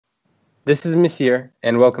This is Misir,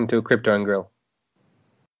 and welcome to Crypto and Grill.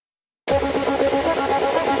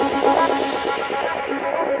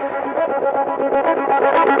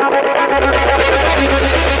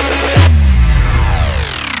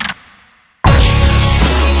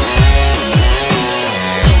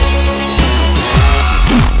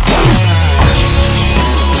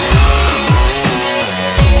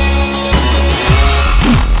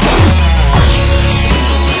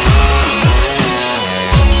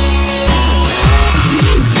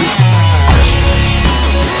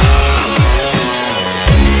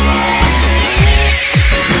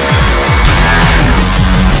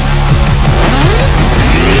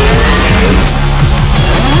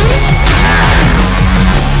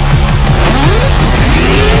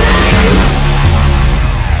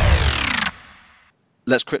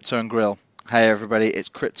 Let's Crypto and Grill. Hey everybody, it's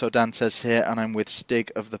Crypto Dantes here, and I'm with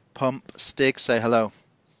Stig of the Pump. Stig, say hello.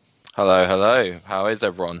 Hello, hello. How is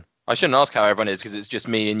everyone? I shouldn't ask how everyone is because it's just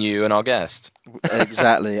me and you and our guest.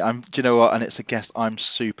 Exactly. Do you know what? And it's a guest I'm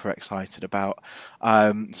super excited about.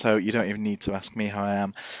 So you don't even need to ask me how I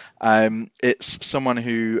am. It's someone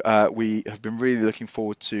who we have been really looking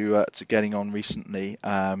forward to getting on recently.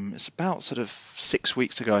 It's about sort of 6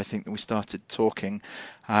 weeks ago, I think, that we started talking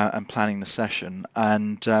and planning the session.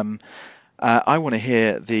 And I want to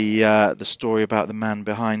hear the story about the man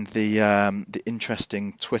behind the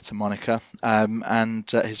interesting Twitter moniker and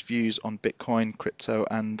his views on Bitcoin, crypto,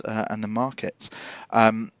 and the markets.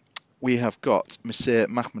 We have got Misir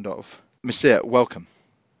Mahmudov. Misir, welcome.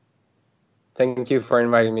 Thank you for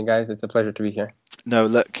inviting me, guys. It's a pleasure to be here. No,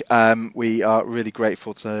 look, we are really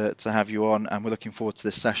grateful to have you on, and we're looking forward to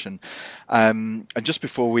this session. And just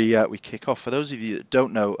before we kick off, for those of you that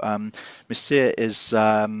don't know, Misir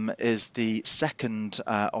is the second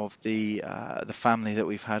of the family that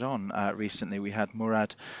we've had on recently. We had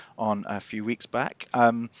Murad on a few weeks back.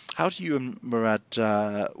 How do you and Murad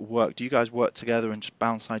work? Do you guys work together and just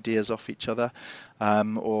bounce ideas off each other?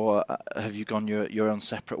 Or have you gone your own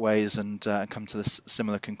separate ways and come to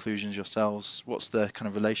similar conclusions yourselves? What's the kind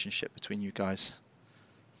of relationship between you guys?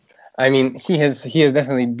 I mean, he has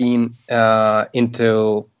definitely been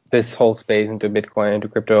into this whole space, into Bitcoin, into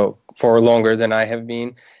crypto for longer than I have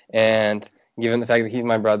been. And given the fact that he's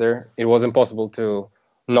my brother, it was impossible to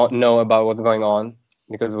not know about what's going on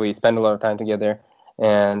because we spend a lot of time together.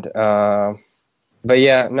 And but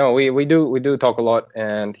yeah, no, we do talk a lot,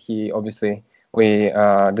 and he obviously. We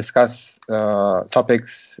discuss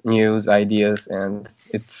topics, news, ideas, and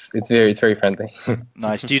it's very friendly.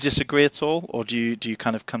 Nice. Do you disagree at all, or do you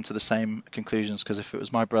kind of come to the same conclusions? Because if it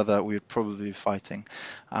was my brother, we would probably be fighting.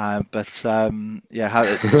 Yeah, how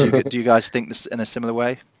do you guys think this in a similar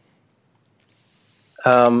way?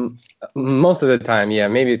 Most of the time, yeah.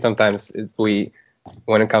 Maybe sometimes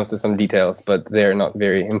when it comes to some details, but they're not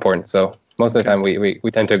very important. So most of the time, we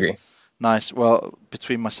tend to agree. Nice. Well,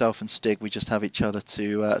 between myself and Stig, we just have each other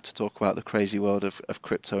to talk about the crazy world of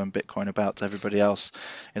crypto and Bitcoin. About everybody else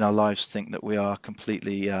in our lives think that we are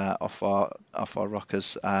completely off our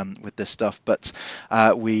rockers with this stuff, but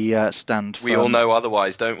we stand firm. We all know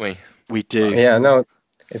otherwise, don't we? We do. Yeah, no,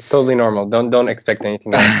 it's totally normal. Don't expect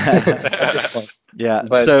anything else. Yeah.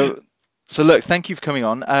 But, So look, thank you for coming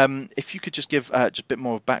on. If you could just give just a bit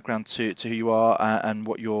more background to who you are and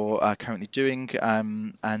what you're currently doing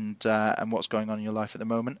and what's going on in your life at the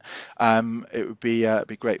moment, it would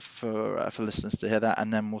be great for listeners to hear that,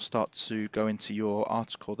 and then we'll start to go into your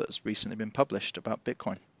article that's recently been published about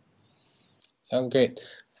Bitcoin. Sounds great.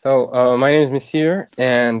 So my name is Misir,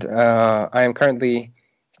 and I am currently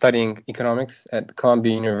studying economics at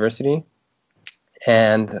Columbia University,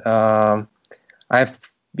 and I've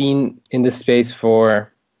been in this space for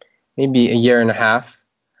maybe a year and a half.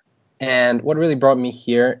 And what really brought me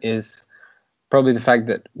here is probably the fact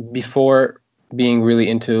that before being really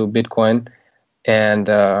into Bitcoin and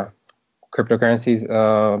cryptocurrencies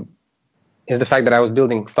is the fact that I was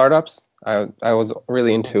building startups. I was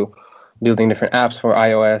really into building different apps for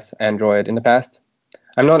iOS, Android in the past.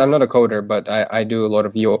 I'm not a coder, but I do a lot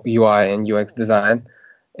of UI and UX design.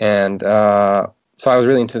 And so I was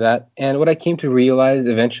really into that. And what I came to realize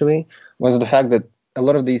eventually was the fact that a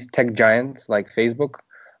lot of these tech giants like Facebook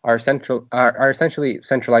are essentially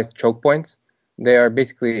centralized choke points. They are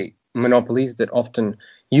basically monopolies that often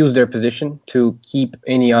use their position to keep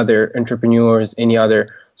any other entrepreneurs, any other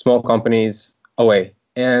small companies away.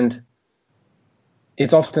 And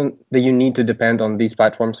it's often that you need to depend on these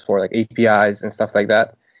platforms for like APIs and stuff like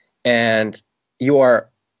that. And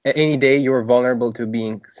any day you're vulnerable to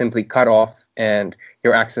being simply cut off, and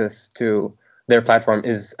your access to their platform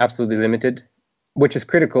is absolutely limited, which is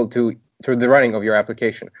critical to the running of your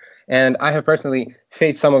application. And I have personally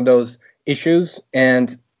faced some of those issues.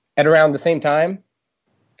 And at around the same time,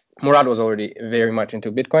 Murad was already very much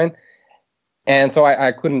into Bitcoin. And so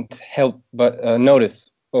I couldn't help but notice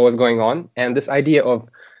what was going on. And this idea of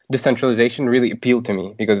decentralization really appealed to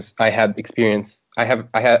me because I've had experience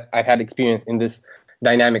in this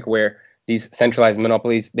dynamic where these centralized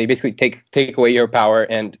monopolies, they basically take away your power,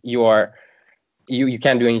 and you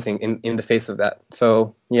can't do anything in the face of that.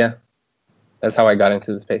 So yeah, that's how I got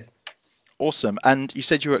into the space. Awesome. And you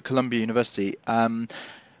said you were at Columbia University.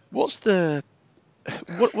 What's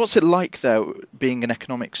it like there being an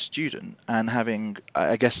economics student and having,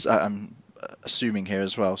 I guess I'm assuming here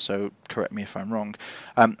as well, so correct me if I'm wrong,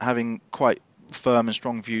 having quite firm and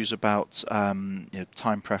strong views about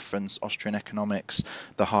time preference, Austrian economics,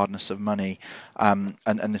 the hardness of money, and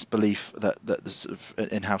this belief that this sort of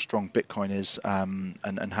in how strong Bitcoin is,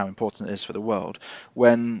 and how important it is for the world.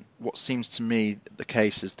 When what seems to me the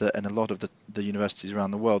case is that in a lot of the universities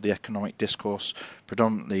around the world, the economic discourse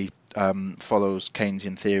predominantly follows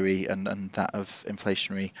Keynesian theory and that of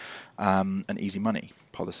inflationary and easy money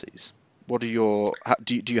policies. What are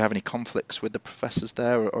do you have any conflicts with the professors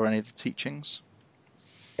there or any of the teachings?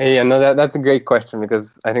 Yeah, no, that's a great question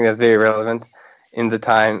because I think that's very relevant in the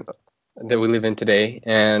time that we live in today.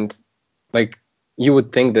 And like, you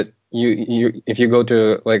would think that you if you go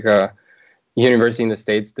to like a university in the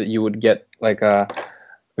States, that you would get like a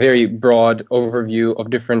very broad overview of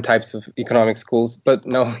different types of economic schools, but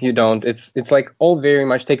no, you don't. It's like all very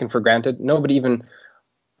much taken for granted. Nobody even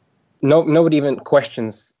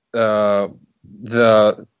questions the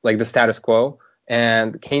status quo,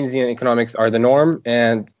 and Keynesian economics are the norm.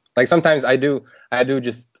 And like sometimes I do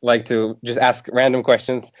just like to just ask random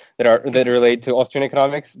questions that relate to Austrian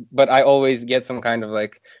economics, but I always get some kind of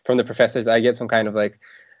like, from the professors, I get some kind of like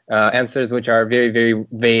answers which are very, very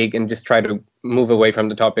vague and just try to move away from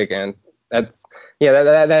the topic. And that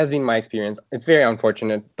has been my experience. It's very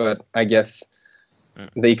unfortunate, but I guess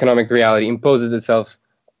the economic reality imposes itself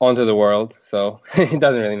onto the world, so it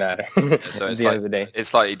doesn't really matter. So at the end of the day, it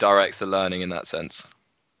slightly directs the learning in that sense.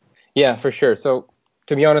 Yeah, for sure. So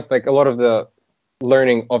to be honest, like a lot of the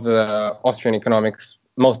learning of the Austrian economics,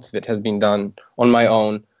 most of it has been done on my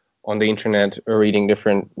own, on the internet, reading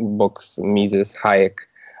different books, Mises, Hayek,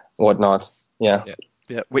 whatnot. Yeah,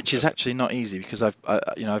 which is actually not easy because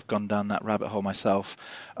I've gone down that rabbit hole myself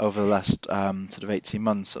over the last sort of 18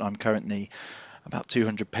 months, and I'm currently about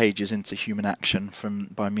 200 pages into Human Action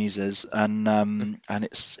by Mises, and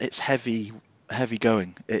it's heavy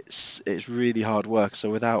going. It's really hard work. So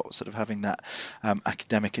without sort of having that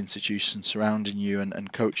academic institution surrounding you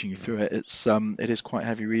and coaching you through it, it is quite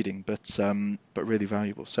heavy reading, but really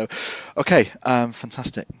valuable. So, okay,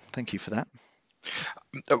 fantastic. Thank you for that.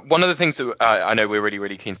 One of the things that I know we're really,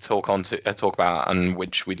 really keen to talk about, and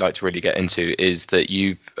which we'd like to really get into, is that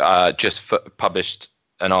you've just published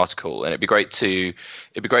an article, and it'd be great to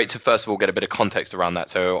first of all get a bit of context around that.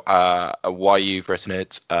 So why you've written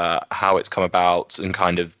it, how it's come about, and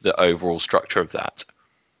kind of the overall structure of that.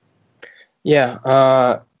 Yeah,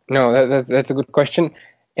 no, that's a good question,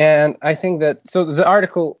 and I think that the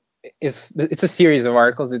article it's a series of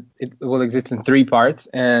articles. It will exist in 3 parts,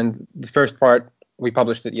 and the first part we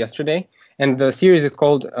published it yesterday, and the series is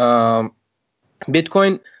called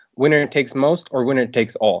Bitcoin: Winner Takes Most or Winner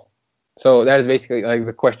Takes All. So that is basically like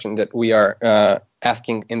the question that we are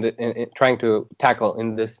asking in trying to tackle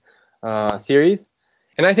in this series.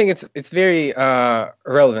 And I think it's very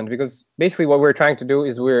relevant because basically what we're trying to do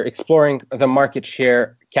is we're exploring the market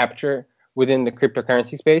share capture within the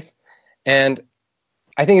cryptocurrency space. And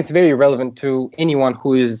I think it's very relevant to anyone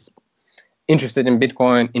who is interested in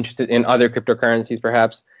Bitcoin, interested in other cryptocurrencies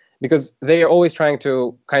perhaps, because they are always trying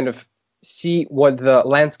to kind of see what the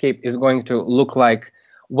landscape is going to look like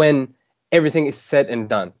when everything is said and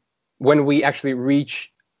done, when we actually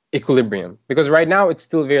reach equilibrium. Because right now it's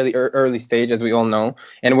still very early stage, as we all know,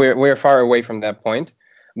 and we're far away from that point.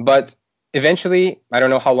 But eventually, I don't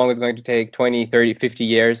know how long it's going to take, 20, 30, 50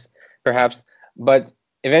 years perhaps, but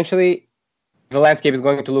eventually the landscape is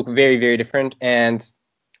going to look very, very different. And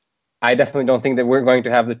I definitely don't think that we're going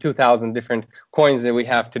to have the 2,000 different coins that we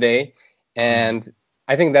have today. And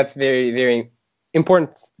I think that's very, very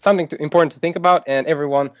important, important to think about, and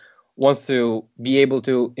everyone wants to be able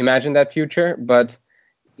to imagine that future. But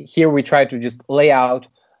here we try to just lay out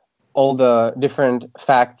all the different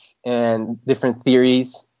facts and different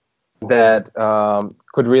theories that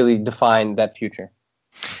could really define that future.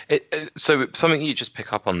 So something you just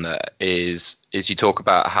pick up on there is you talk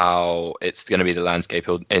about how it's going to be the landscape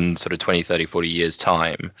in sort of 20, 30, 40 years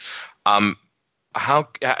time. So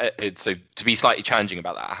to be slightly challenging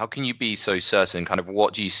about that, how can you be so certain? Kind of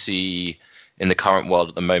what do you see in the current world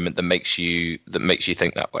at the moment that makes you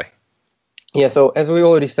think that way? Yeah, so as we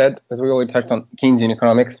already touched on Keynesian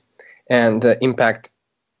economics and the impact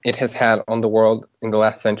it has had on the world in the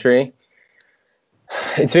last century,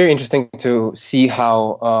 it's very interesting to see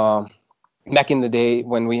how back in the day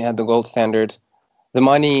when we had the gold standard, the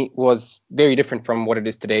money was very different from what it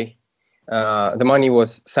is today. The money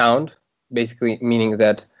was sound, basically meaning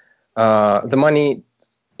that the money,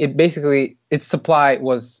 its supply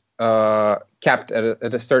was capped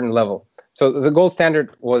at a certain level. So the gold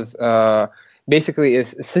standard was basically a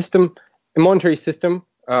monetary system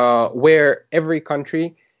where every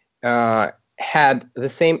country had the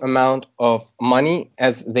same amount of money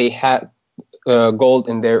as they had gold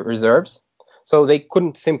in their reserves. So they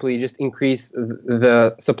couldn't simply just increase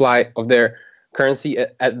the supply of their currency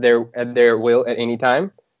at their will at any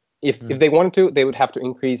time. If they wanted to, they would have to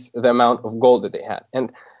increase the amount of gold that they had,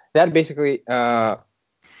 and that basically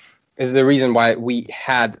is the reason why we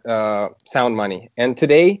had sound money. And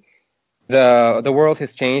today, the world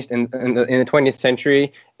has changed in the 20th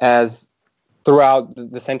century, as throughout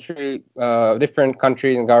the century, different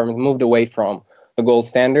countries and governments moved away from the gold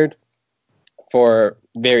standard for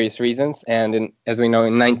various reasons. And as we know,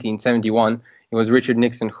 in 1971, it was Richard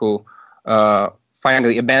Nixon who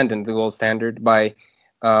finally abandoned the gold standard by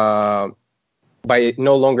no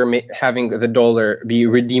longer having the dollar be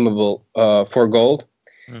redeemable for gold.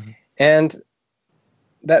 Mm-hmm. And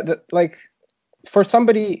that like for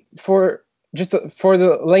somebody, for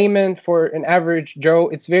the layman, for an average Joe,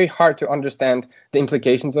 it's very hard to understand the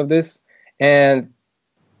implications of this. And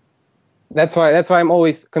that's why I'm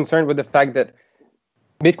always concerned with the fact that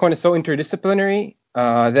Bitcoin is so interdisciplinary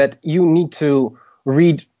that you need to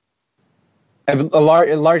read a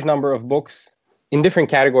large number of books in different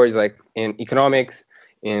categories, like in economics,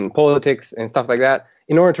 in politics, and stuff like that,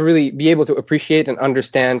 in order to really be able to appreciate and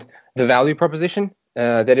understand the value proposition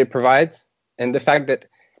that it provides, and the fact that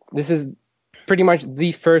this is pretty much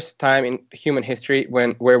the first time in human history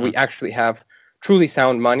where we actually have truly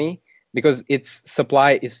sound money, because its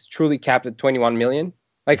supply is truly capped at 21 million.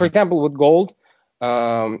 Like, for example, with gold,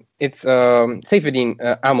 it's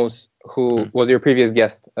Saifedean Amos, who was your previous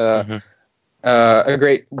guest, a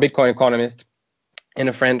great Bitcoin economist and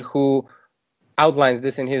a friend, who outlines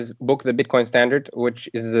this in his book, The Bitcoin Standard, which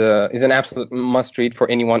is an absolute must-read for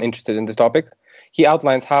anyone interested in this topic. He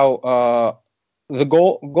outlines how the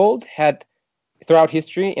gold had, throughout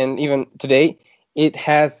history and even today, it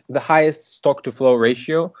has the highest stock-to-flow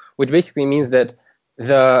ratio, which basically means that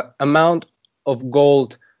the amount of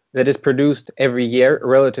gold that is produced every year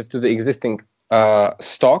relative to the existing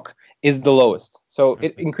stock is the lowest. So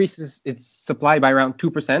it increases its supply by around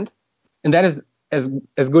 2%, and that is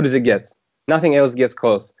as good as it gets. Nothing else gets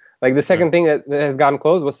close. Like, the second thing that has gotten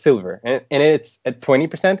close was silver, and it's at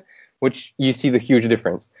 20%, which you see the huge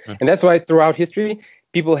difference. And that's why throughout history,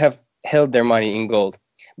 people have held their money in gold.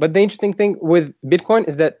 But the interesting thing with Bitcoin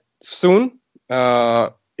is that soon,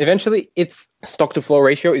 eventually, its stock-to-flow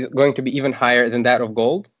ratio is going to be even higher than that of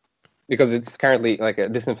gold, because it's currently like a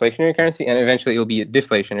disinflationary currency, and eventually it'll be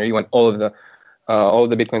deflationary when all of the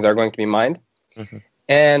Bitcoins are going to be mined. Mm-hmm.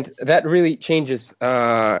 And that really changes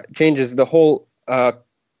the whole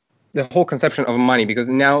conception of money, because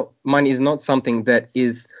now money is not something that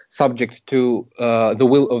is subject to the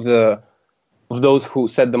will of those who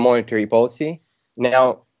set the monetary policy.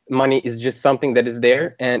 Now money is just something that is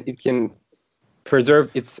there, and it can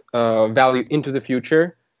preserve its value into the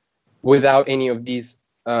future without any of these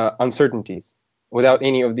uncertainties, without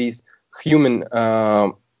any of these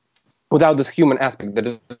without this human aspect that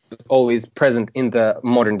is always present in the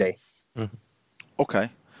modern day. Mm-hmm. Okay,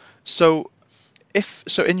 so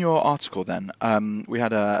in your article, then we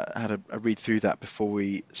had a read through that before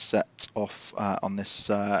we set off on this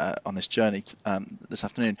journey this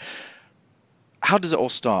afternoon. How does it all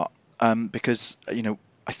start? Because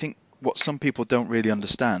I think what some people don't really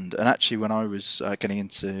understand, and actually when I was getting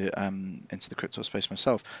into the crypto space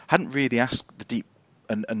myself, I hadn't really asked the deep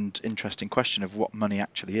and interesting question of what money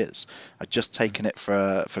actually is. I'd just taken it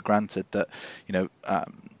for granted that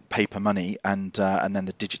paper money and then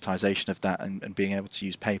the digitization of that and being able to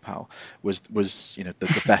use PayPal was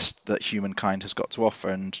the best that humankind has got to offer,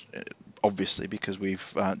 and obviously because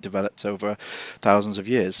we've developed over thousands of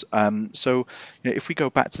years. So if we go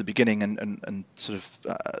back to the beginning and sort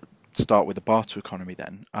of start with the barter economy,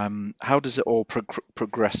 then how does it all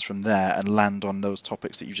progress from there and land on those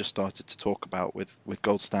topics that you just started to talk about with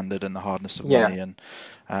gold standard and the hardness of money and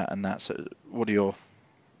that? So what are your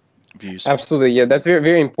views? Absolutely, yeah, that's very,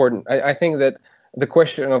 very important. I think that the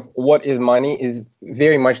question of what is money is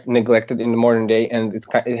very much neglected in the modern day, and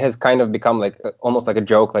it has kind of become like almost like a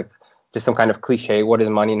joke. Like, just some kind of cliche. What is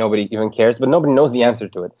money? Nobody even cares, but nobody knows the answer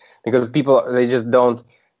to it, because people, they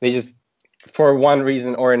just for one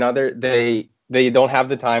reason or another, they don't have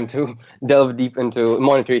the time to delve deep into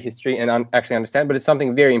monetary history and actually understand. But it's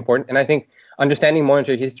something very important, and I think understanding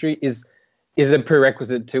monetary history is a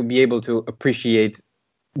prerequisite to be able to appreciate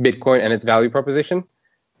Bitcoin and its value proposition.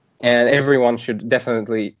 And everyone should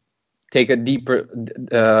definitely take a deeper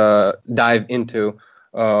dive into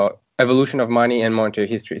evolution of money and monetary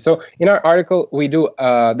history. So in our article, we do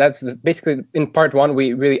that's basically in part one.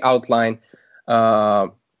 We really outline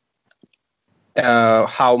how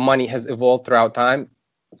money has evolved throughout time,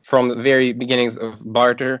 from the very beginnings of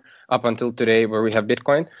barter up until today, where we have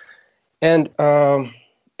Bitcoin. And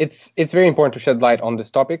it's very important to shed light on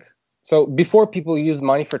this topic. So before people used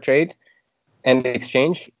money for trade and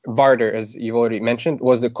exchange, barter, as you've already mentioned,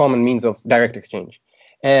 was a common means of direct exchange.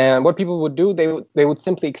 And what people would do, they would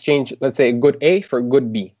simply exchange, let's say, good A for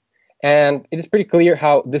good B. And it is pretty clear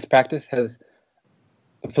how this practice has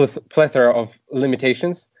a plethora of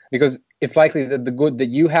limitations, because it's likely that the good that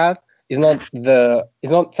you have is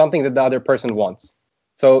not something that the other person wants.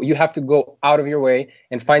 So you have to go out of your way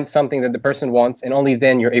and find something that the person wants, and only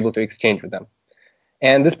then you're able to exchange with them.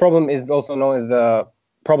 And this problem is also known as the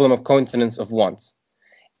problem of coincidence of wants.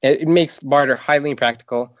 It makes barter highly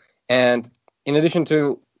impractical. And in addition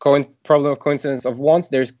to problem of coincidence of wants,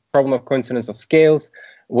 there's problem of coincidence of scales,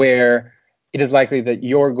 where it is likely that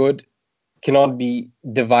your good cannot be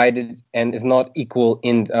divided and is not equal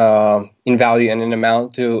in value and in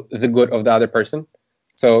amount to the good of the other person.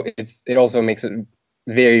 So it also makes it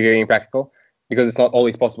very, very impractical, because it's not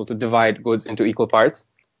always possible to divide goods into equal parts.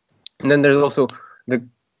 And then there's also the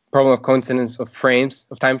problem of coincidence of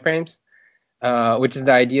time frames, which is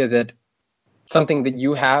the idea that something that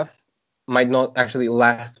you have might not actually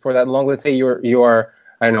last for that long. Let's say you are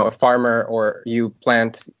I don't know, a farmer, or you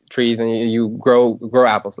plant trees and you grow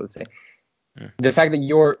apples, let's say. The fact that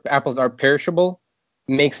your apples are perishable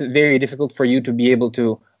makes it very difficult for you to be able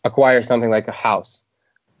to acquire something like a house.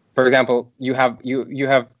 For example, you've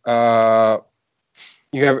grown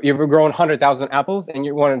 100,000 apples and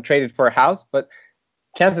you want to trade it for a house, but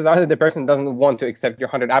chances are that the person doesn't want to accept your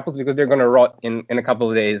 100 apples because they're going to rot in a couple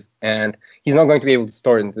of days, and he's not going to be able to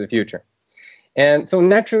store it into the future. And so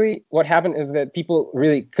naturally, what happened is that people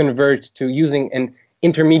really converged to using an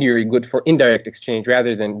intermediary good for indirect exchange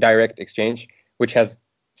rather than direct exchange, which has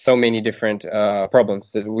so many different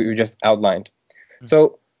problems that we just outlined. Mm-hmm.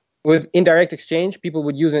 So with indirect exchange, people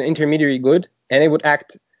would use an intermediary good, and it would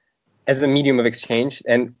act as a medium of exchange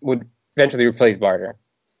and would eventually replace barter.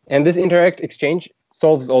 And this indirect exchange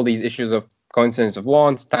solves all these issues of coincidence of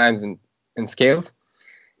wants, times, and scales,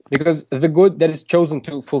 because the good that is chosen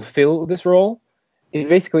to fulfill this role is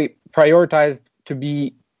basically prioritized to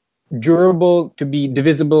be durable, to be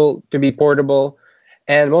divisible, to be portable,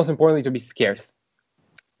 and most importantly, to be scarce.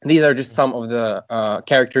 These are just some of the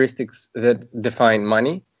characteristics that define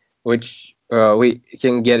money, which we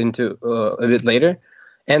can get into a bit later.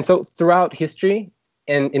 And so throughout history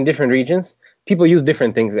and in different regions, people use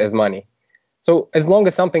different things as money. So as long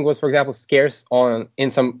as something was, for example, scarce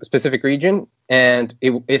in some specific region, and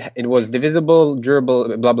it was divisible,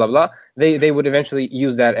 durable, blah, blah, blah, they would eventually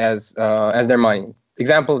use that as their money.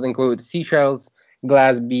 Examples include seashells,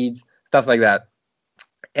 glass beads, stuff like that.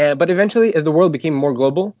 But eventually, as the world became more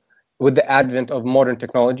global, with the advent of modern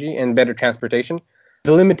technology and better transportation,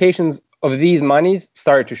 the limitations of these monies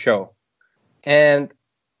started to show. And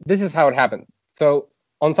this is how it happened. So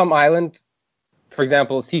on some island, for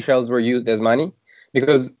example, seashells were used as money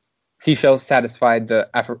because seashells satisfied the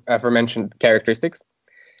aforementioned characteristics.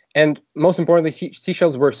 And most importantly,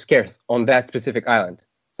 seashells were scarce on that specific island.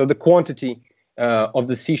 So the quantity of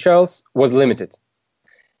the seashells was limited.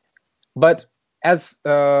 But as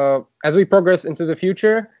we progress into the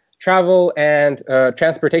future, travel and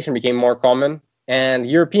transportation became more common, and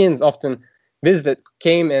Europeans often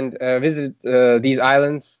came and visited these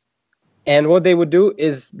islands. And what they would do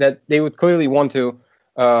is that they would clearly want to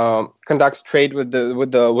conduct trade with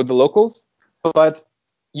the locals, but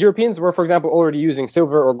Europeans were, for example, already using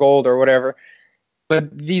silver or gold or whatever.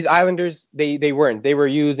 But these islanders, they weren't. They were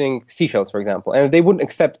using seashells, for example, and they wouldn't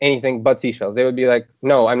accept anything but seashells. They would be like,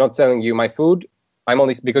 "No, I'm not selling you my food. I'm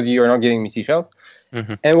only because you are not giving me seashells."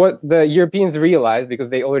 Mm-hmm. And what the Europeans realized, because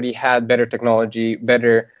they already had better technology,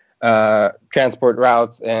 better transport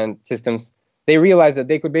routes and systems, they realized that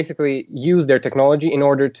they could basically use their technology in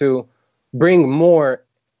order to bring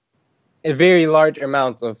a very large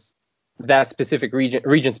amounts of that specific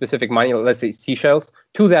region-specific money, let's say seashells,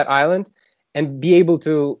 to that island, and be able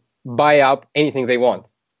to buy up anything they want.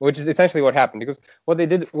 which is essentially what happened. Because what they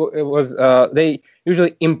did was they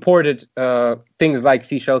usually imported things like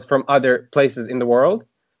seashells from other places in the world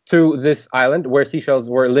to this island where seashells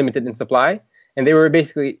were limited in supply, and they were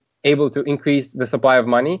basically able to increase the supply of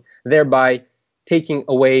money, thereby taking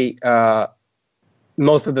away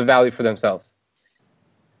most of the value for themselves.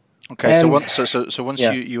 Okay, And, so once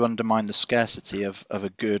you undermine the scarcity of a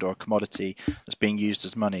good or a commodity that's being used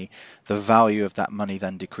as money, the value of that money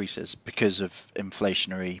then decreases because of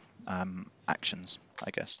inflationary actions,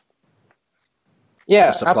 I guess.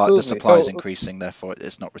 Yeah, The absolutely. supply is So, increasing, therefore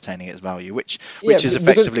it's not retaining its value, which yeah, is because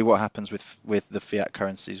effectively what happens with the fiat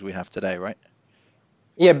currencies we have today, right?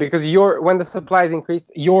 yeah, because when the supply is increased,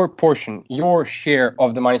 your portion, your share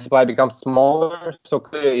of the money supply becomes smaller. So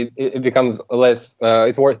clearly, it becomes less.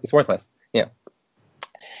 It's worthless. Yeah,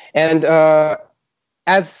 and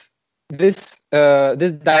as this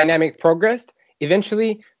dynamic progressed,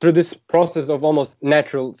 eventually through this process of almost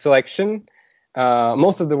natural selection,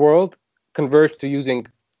 most of the world converged to using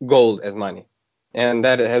gold as money, and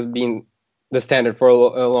that has been the standard for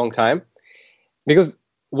a long time. Because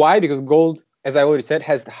why? Because gold, as I already said,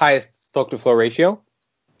 has the highest stock-to-flow ratio,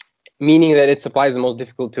 meaning that its supply is the most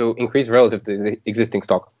difficult to increase relative to the existing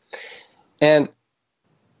stock. And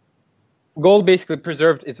gold basically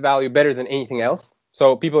preserved its value better than anything else.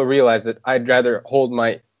 So people realize that I'd rather hold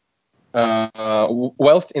my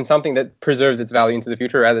wealth in something that preserves its value into the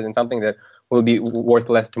future rather than something that will be worth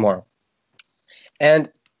less tomorrow.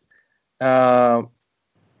 And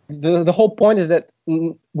the whole point is that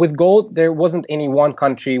with gold, there wasn't any one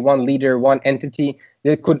country, one leader, one entity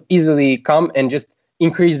that could easily come and just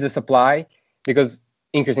increase the supply, because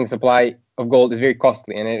increasing supply of gold is very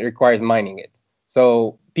costly and it requires mining it.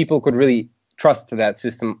 So people could really trust that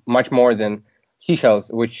system much more than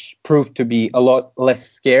seashells, which proved to be a lot less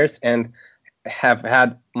scarce and have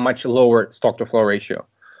had much lower stock-to-flow ratio.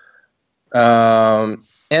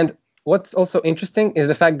 And what's also interesting is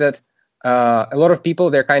the fact that a lot of people,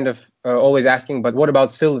 they're kind of always asking, but what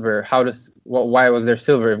about silver? Why was there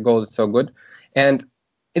silver if gold is so good? And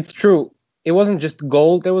it's true, it wasn't just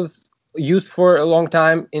gold that was used for a long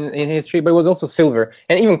time in history, but it was also silver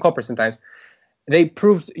and even copper sometimes. They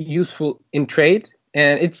proved useful in trade,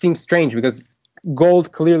 and it seems strange because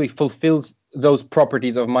gold clearly fulfills those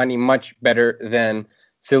properties of money much better than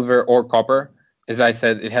silver or copper. As I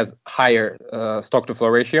said, it has higher stock-to-flow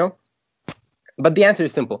ratio. But the answer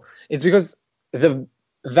is simple. It's because the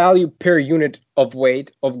value per unit of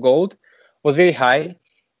weight of gold was very high,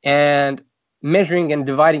 and measuring and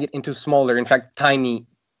dividing it into smaller, in fact, tiny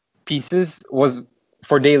pieces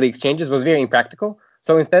for daily exchanges was very impractical.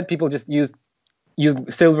 So instead, people just used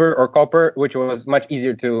silver or copper, which was much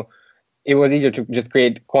easier to. It was easier to just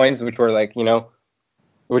create coins, which were like,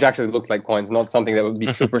 which actually looked like coins, not something that would be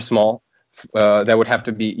super small, that would have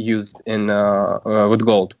to be used in with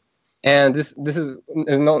gold. And this is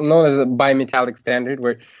known as a bimetallic standard,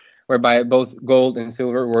 whereby both gold and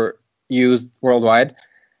silver were used worldwide.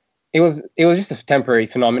 It was just a temporary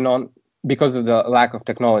phenomenon because of the lack of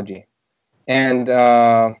technology. And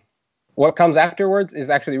what comes afterwards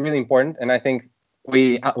is actually really important, and I think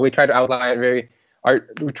we try to outline it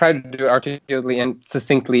we try to do it articulately and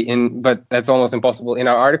succinctly but that's almost impossible in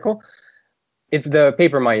our article. It's the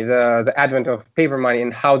paper money, the advent of paper money,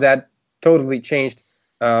 and how that totally changed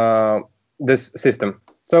this system.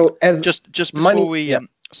 So just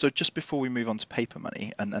before we move on to paper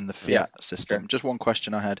money and the fiat system, sure. Just one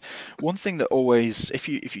question I had. One thing that always, if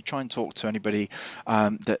you try and talk to anybody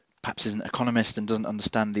that perhaps isn't an economist and doesn't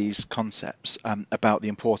understand these concepts about the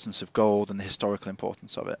importance of gold and the historical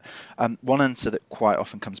importance of it, one answer that quite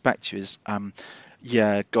often comes back to you is,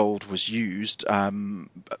 gold was used at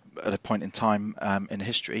a point in time in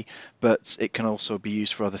history, but it can also be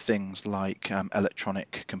used for other things like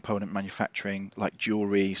electronic component manufacturing, like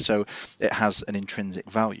jewelry, so it has an intrinsic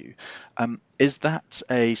value. Is that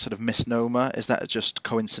a sort of misnomer? Is that just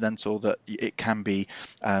coincidental that it can be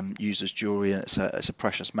used as jewelry and it's a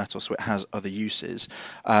precious metal, so it has other uses?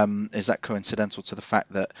 Is that coincidental to the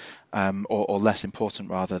fact that, or less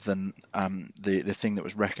important rather than the thing that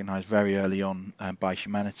was recognized very early on by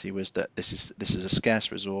humanity was that this is a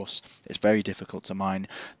scarce resource, it's very difficult to mine,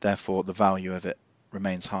 therefore the value of it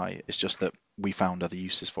remains high. It's just that we found other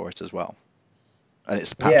uses for it as well. And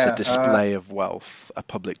it's perhaps a display of wealth, a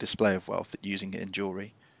public display of wealth, using it in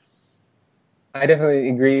jewelry. I definitely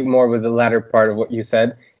agree more with the latter part of what you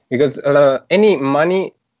said, because any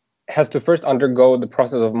money has to first undergo the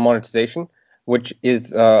process of monetization, which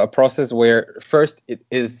is a process where first it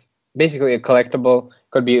is basically a collectible,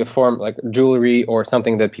 could be a form like jewelry or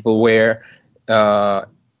something that people wear.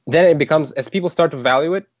 Then it becomes, as people start to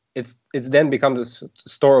value it, it's then becomes a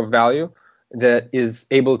store of value that is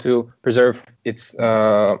able to preserve its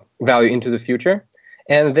value into the future.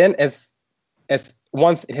 And then as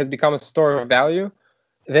once it has become a store of value,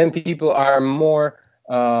 then people are more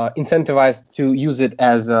incentivized to use it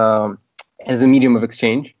as a medium of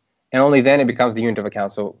exchange, and only then it becomes the unit of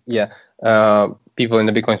account. So yeah, people in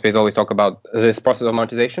the Bitcoin space always talk about this process of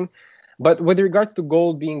monetization. But with regards to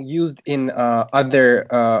gold being used in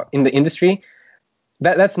in the industry,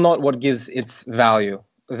 that's not what gives its value.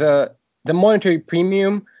 The monetary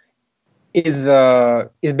premium is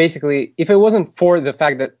basically, if it wasn't for the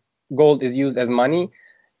fact that gold is used as money,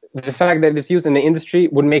 the fact that it's used in the industry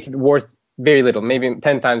would make it worth very little, maybe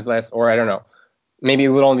 10 times less, or I don't know, maybe it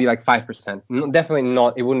would only be like 5%. No, definitely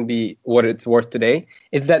not. It wouldn't be what it's worth today.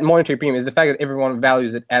 It's that monetary premium. It's the fact that everyone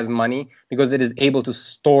values it as money because it is able to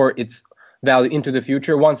store its value into the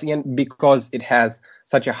future. Once again, because it has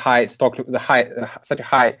such a high stock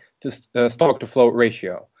to stock to flow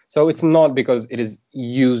ratio. So it's not because it is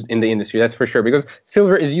used in the industry. That's for sure. Because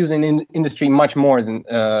silver is used in the industry much more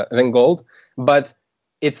than gold. But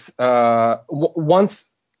it's once.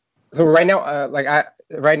 So right now,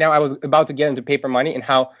 right now I was about to get into paper money and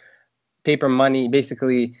how paper money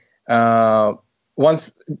basically,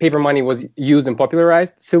 once paper money was used and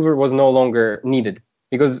popularized, silver was no longer needed,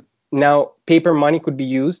 because now paper money could be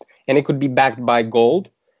used and it could be backed by gold,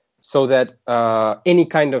 so that any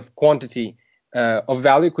kind of quantity of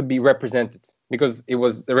value could be represented, because it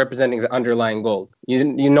was representing the underlying gold.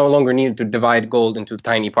 You no longer needed to divide gold into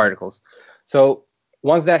tiny particles. So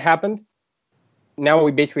once that happened, now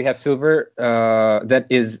we basically have silver that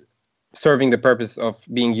is serving the purpose of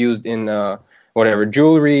being used in whatever,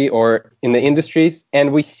 jewelry or in the industries.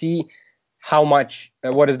 And we see how much,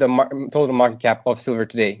 what is the total market cap of silver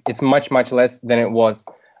today. It's much, much less than it was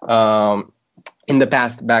in the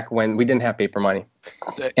past, back when we didn't have paper money.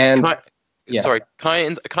 And sorry,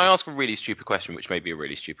 can I ask a really stupid question, which may be a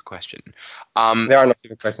really stupid question? There are no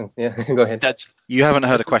stupid questions. Yeah, go ahead. You haven't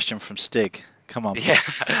heard a question from Stig. Come on. Yeah,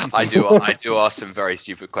 I do ask some very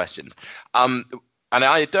stupid questions. And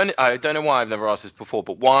I don't know why I've never asked this before,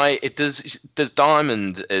 but why does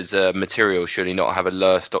diamond as a material surely not have a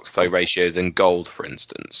lower stock to flow ratio than gold, for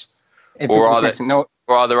instance? Or are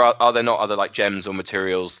there not other like gems or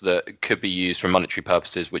materials that could be used for monetary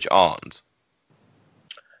purposes which aren't?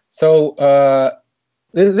 So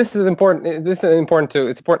this is important. This is important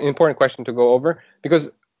important question to go over, because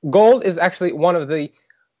gold is actually one of the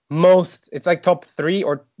most, it's like top 3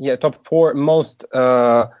 or top 4 most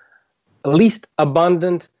least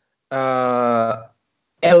abundant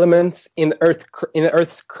elements in the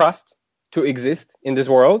Earth's crust to exist in this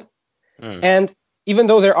world. And even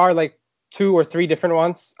though there are like 2 or 3 different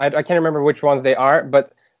ones, I can't remember which ones they are,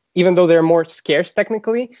 but even though they're more scarce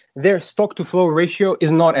technically, their stock to flow ratio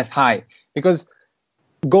is not as high, because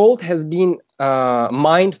gold has been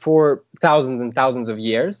mined for thousands and thousands of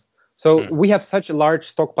years. So we have such large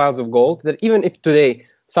stockpiles of gold that even if today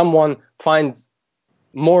someone finds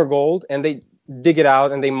more gold and they dig it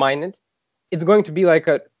out and they mine it, it's going to be like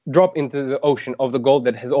a drop into the ocean of the gold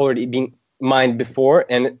that has already been mined before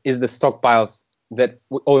and is the stockpiles that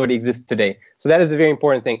already exist today. So that is a very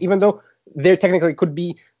important thing. Even though there technically could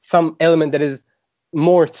be some element that is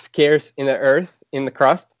more scarce in the earth, in the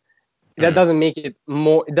crust, that doesn't make it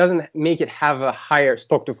more. It doesn't make it have a higher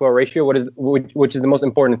stock to flow ratio, which is the most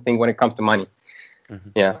important thing when it comes to money.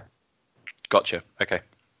 Yeah. Gotcha. Okay.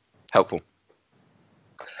 Helpful.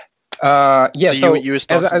 Yeah. So you were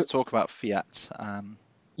starting to talk about fiat.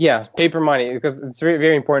 Yeah, paper money, because it's very,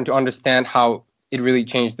 very important to understand how it really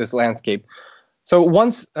changed this landscape. So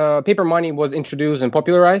once paper money was introduced and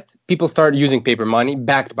popularized, people started using paper money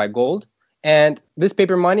backed by gold. And this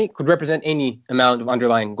paper money could represent any amount of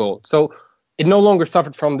underlying gold. So it no longer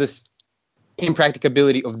suffered from this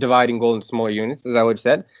impracticability of dividing gold into smaller units, as I would have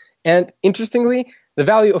said. And interestingly, the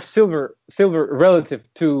value of silver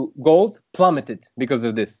relative to gold plummeted because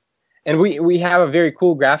of this. And we have a very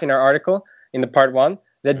cool graph in our article in the part 1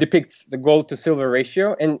 that depicts the gold to silver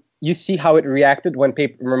ratio. And you see how it reacted when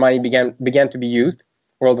paper money began to be used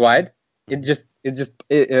worldwide. It just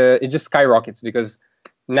skyrockets, because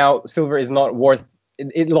now silver is not worth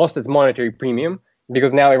it lost its monetary premium,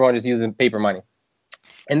 because now everyone is using paper money.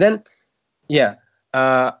 And then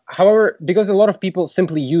however, because a lot of people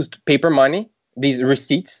simply used paper money, these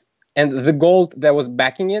receipts, and the gold that was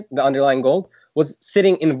backing it, the underlying gold, was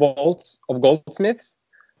sitting in vaults of goldsmiths,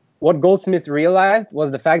 what goldsmiths realized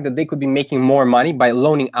was the fact that they could be making more money by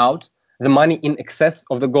loaning out the money in excess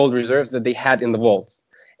of the gold reserves that they had in the vaults.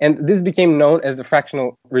 And this became known as the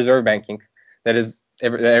fractional reserve banking that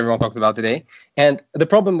everyone talks about today. And the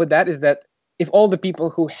problem with that is that if all the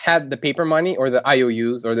people who had the paper money or the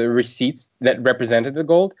IOUs or the receipts that represented the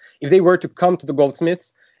gold, if they were to come to the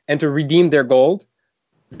goldsmiths and to redeem their gold,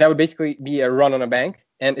 that would basically be a run on a bank.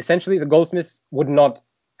 And essentially, the goldsmiths would not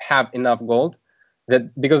have enough gold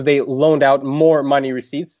because they loaned out more money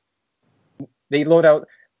receipts. They loaned out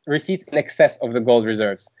receipts in excess of the gold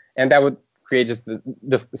reserves. And that would create just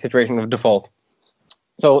the situation of default.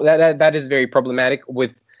 So that is very problematic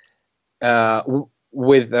in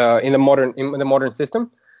the modern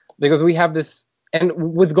system, because we have this, and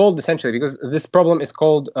with gold essentially, because this problem is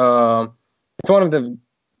called it's one of the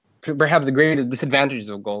perhaps the greatest disadvantages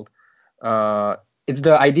of gold. It's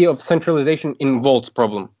the idea of centralization in vaults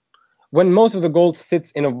problem. When most of the gold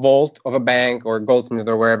sits in a vault of a bank or goldsmith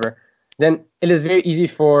or wherever, then it is very easy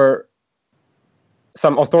for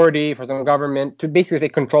some authority, for some government to basically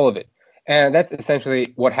take control of it. And that's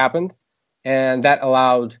essentially what happened. And that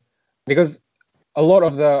allowed, because a lot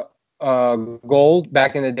of the gold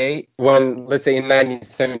back in the day, when, let's say in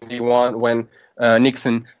 1971, when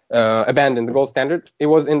Nixon abandoned the gold standard, it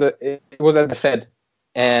was at the Fed,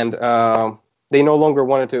 and they no longer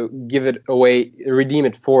wanted to give it away, redeem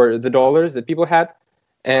it for the dollars that people had,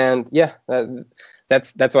 and yeah,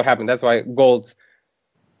 that's what happened. That's why gold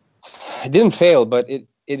didn't fail, but it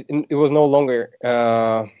was no longer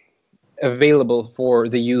available for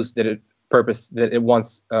the use that it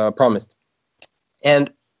once promised.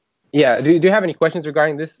 And yeah, do you have any questions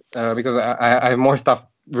regarding this? Because I have more stuff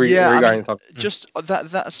regarding the topic. Just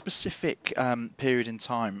that specific period in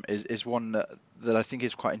time is one that I think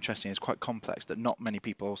is quite interesting. It's quite complex, that not many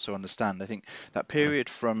people also understand. I think that period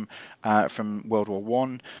from World War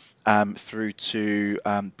One through to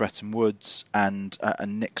Bretton Woods and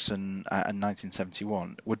Nixon in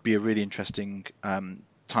 1971 would be a really interesting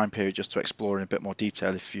time period just to explore in a bit more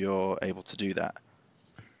detail if you're able to do that.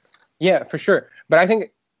 Yeah, for sure. But I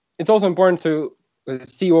think it's also important to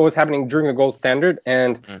see what was happening during the gold standard,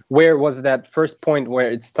 and where was that first point where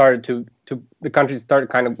it started to the countries started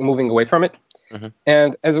kind of moving away from it.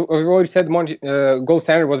 And as we've already said, the gold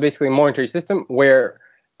standard was basically a monetary system where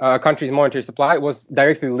a country's monetary supply was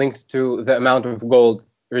directly linked to the amount of gold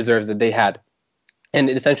reserves that they had, and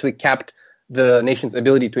it essentially capped the nation's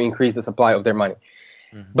ability to increase the supply of their money.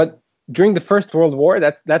 But during the First World War,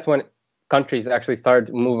 that's when countries actually started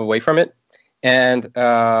to move away from it, and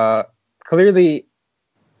clearly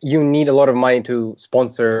you need a lot of money to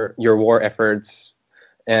sponsor your war efforts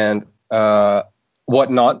and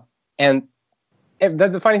whatnot. And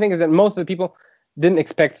the funny thing is that most of the people didn't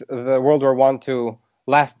expect the World War I to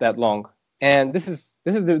last that long. And this is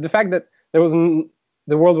the fact that the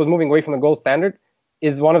world was moving away from the gold standard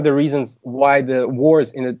is one of the reasons why the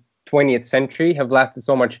wars in the 20th century have lasted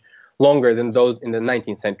so much longer than those in the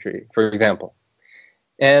 19th century, for example.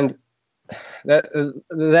 And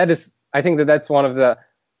that is, I think that's one of the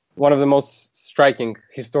most striking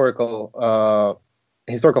historical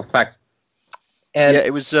facts. And yeah,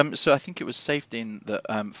 it was. So I think it was Safedine that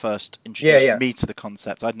first introduced me to the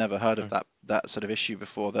concept. I'd never heard of that sort of issue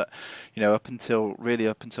before. That, up until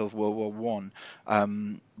World War One,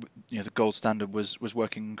 the gold standard was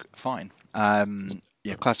working fine.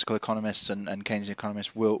 Classical economists and Keynesian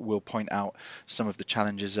economists will point out some of the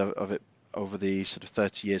challenges of it over the sort of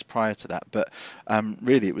 30 years prior to that, but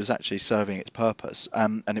really it was actually serving its purpose,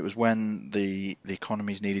 and it was when the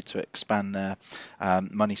economies needed to expand their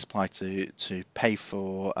money supply to pay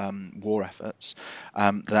for war efforts,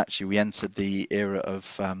 that actually we entered the era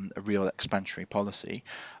of a real expansionary policy,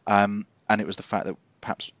 and it was the fact that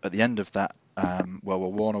perhaps at the end of that World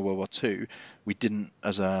War One or World War Two, we didn't,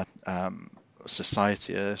 as a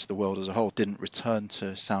society, as the world as a whole, didn't return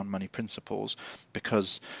to sound money principles,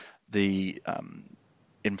 because the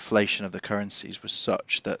inflation of the currencies was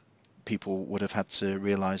such that people would have had to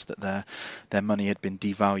realize that their money had been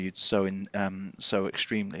devalued so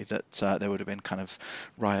extremely that there would have been kind of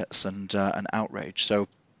riots and outrage. So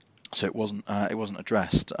it wasn't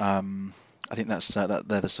addressed. I think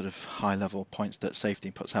they're the sort of high level points that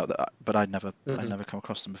Safedine puts out, but I'd never come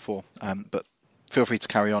across them before. But feel free to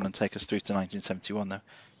carry on and take us through to 1971 though.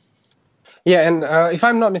 Yeah, and if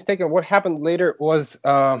I'm not mistaken, what happened later was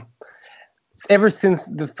ever since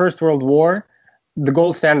the First World War, the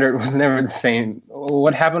gold standard was never the same.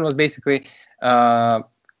 What happened was basically, I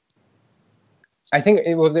think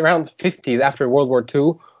it was around 50s after World War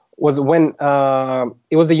II, was when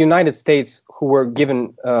it was the United States who were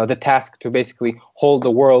given the task to basically hold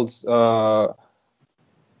the world's, have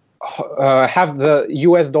the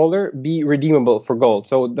US dollar be redeemable for gold.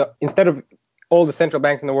 So instead of all the central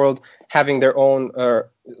banks in the world having their own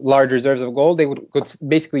large reserves of gold, they could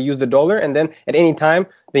basically use the dollar, and then at any time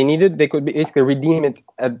they needed, they could basically redeem it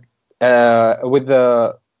with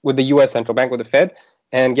the U.S. central bank, with the Fed,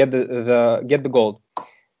 and get the gold.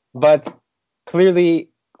 But clearly,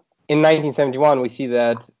 in 1971, we see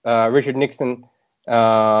that Richard Nixon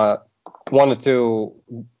wanted to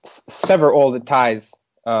sever all the ties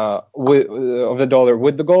of the dollar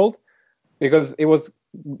with the gold, because it was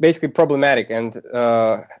basically problematic, and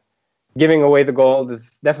giving away the gold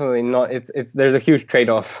is definitely not. There's a huge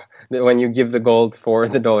trade-off when you give the gold for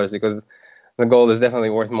the dollars, because the gold is definitely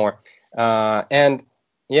worth more. And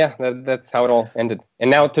yeah, that's how it all ended. And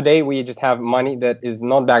now today we just have money that is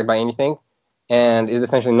not backed by anything, and is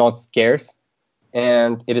essentially not scarce,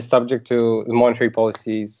 and it is subject to the monetary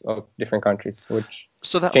policies of different countries, which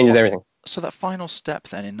changes everything. So that final step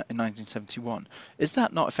then in 1971, is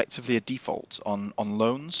that not effectively a default on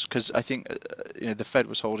loans? Because I think the Fed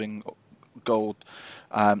was holding gold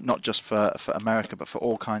not just for America, but for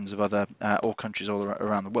all kinds of other all countries all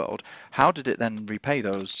around the world. How did it then repay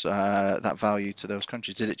those that value to those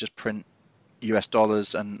countries? Did it just print US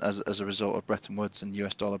dollars, and as a result of Bretton Woods and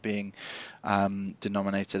US dollar being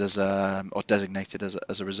denominated or designated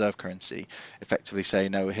as a reserve currency, effectively say,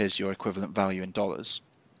 no, here's your equivalent value in dollars?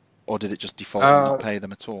 Or did it just default and not pay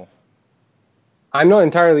them at all? I'm not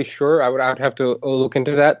entirely sure. I would have to look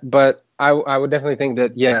into that, but I would definitely think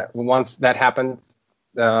that, yeah, once that happens,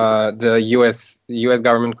 the U.S.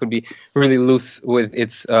 government could be really loose with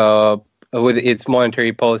its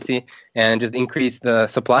monetary policy, and just increase the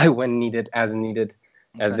supply when needed, as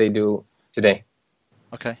they do today.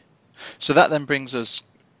 Okay, so that then brings us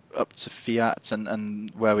up to fiat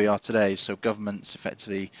and where we are today. So governments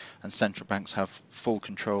effectively and central banks have full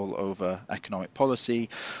control over economic policy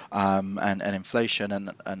and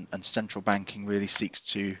inflation, and central banking really seeks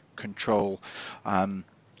to control, I'm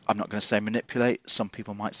not going to say manipulate, some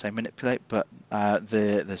people might say manipulate, but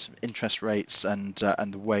the interest rates and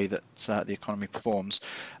the way that the economy performs.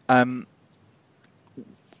 How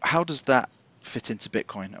does that fit into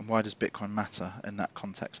Bitcoin, and why does Bitcoin matter in that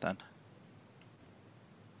context then?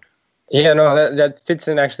 Yeah, no, that fits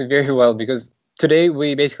in actually very well, because today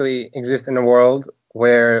we basically exist in a world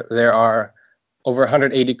where there are over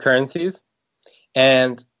 180 currencies,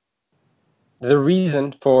 and the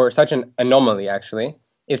reason for such an anomaly actually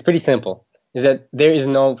is pretty simple, is that there is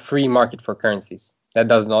no free market for currencies. That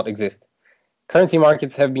does not exist. Currency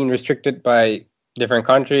markets have been restricted by different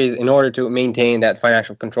countries in order to maintain that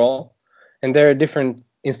financial control, and there are different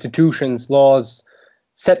institutions, laws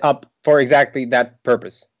set up for exactly that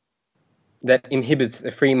purpose, that inhibits a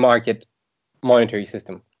free market monetary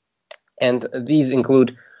system. And these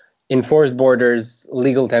include enforced borders,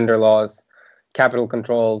 legal tender laws, capital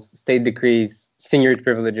controls, state decrees, seniority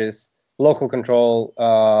privileges, local control,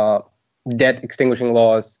 debt extinguishing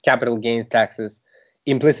laws, capital gains taxes,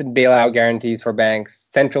 implicit bailout guarantees for banks,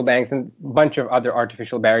 central banks, and a bunch of other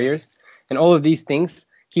artificial barriers. And all of these things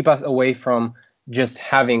keep us away from just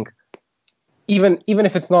having, even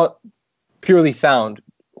if it's not purely sound,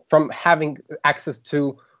 from having access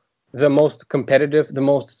to the most competitive, the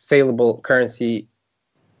most saleable currency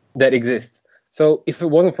that exists. So if it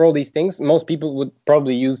wasn't for all these things, most people would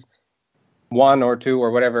probably use one or two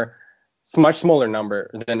or whatever, much smaller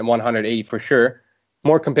number than 180 for sure,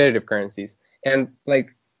 more competitive currencies. And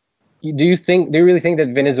like, do you really think that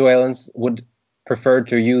Venezuelans would prefer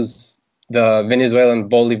to use the Venezuelan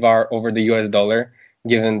bolivar over the US dollar,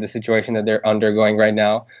 given the situation that they're undergoing right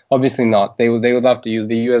now? Obviously not. They would love to use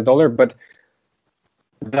the US dollar, but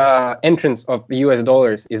the entrance of the US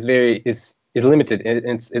dollars is limited.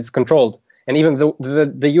 It's controlled. And even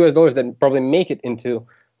the US dollars that probably make it into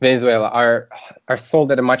Venezuela are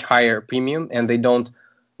sold at a much higher premium, and they don't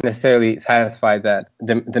necessarily satisfy that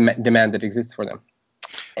the demand that exists for them.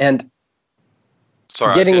 And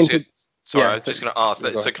I was just going to ask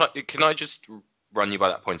that. Go So can I just run you by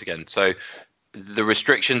that point again? So the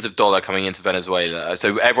restrictions of dollar coming into Venezuela.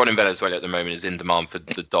 So everyone in Venezuela at the moment is in demand for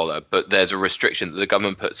the dollar, but there's a restriction that the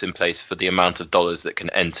government puts in place for the amount of dollars that can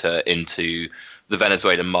enter into the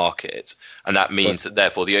Venezuelan market. And that means that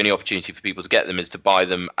therefore the only opportunity for people to get them is to buy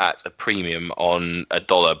them at a premium on a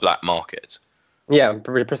dollar black market. Yeah,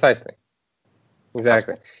 precisely.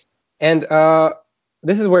 Exactly. And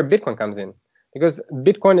this is where Bitcoin comes in, because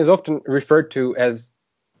Bitcoin is often referred to as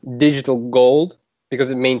digital gold, because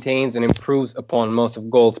it maintains and improves upon most of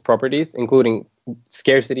gold's properties, including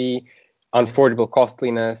scarcity, unforgeable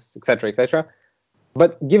costliness, etc., etc.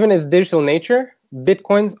 But given its digital nature,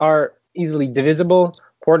 Bitcoins are easily divisible,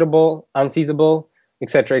 portable, unseizable,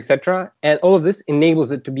 etc., etc. And all of this enables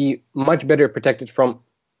it to be much better protected from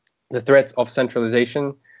the threats of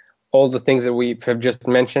centralization, all the things that we have just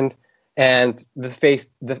mentioned, and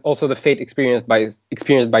also the fate experienced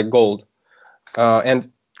by gold. And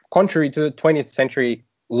contrary to the 20th century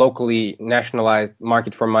locally nationalized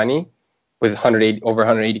market for money with over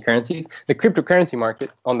 180 currencies, the cryptocurrency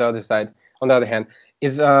market, on the other hand,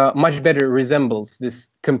 is much better resembles this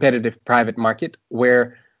competitive private market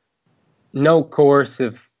where no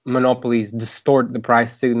coercive monopolies distort the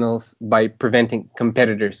price signals by preventing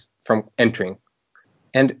competitors from entering.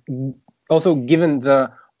 And also, given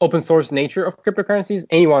the open source nature of cryptocurrencies,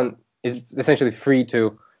 anyone is essentially free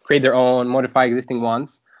to create their own, modify existing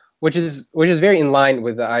ones, which is very in line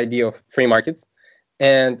with the idea of free markets.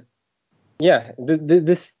 And yeah,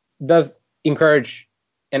 this does encourage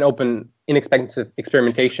an open, inexpensive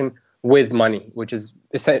experimentation with money, which is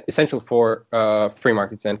essential for free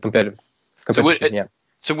markets and competition.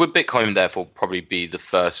 So would Bitcoin therefore probably be the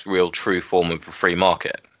first real true form of a free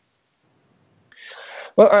market?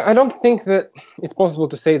 Well, I don't think that it's possible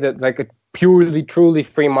to say that like a purely, truly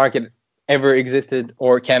free market ever existed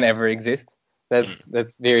or can ever exist.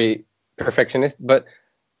 That's very perfectionist, but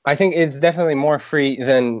I think it's definitely more free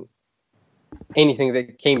than anything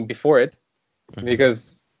that came before it,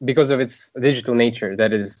 because of its digital nature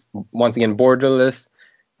that is once again borderless,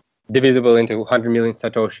 divisible into 100 million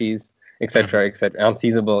satoshis, etc.,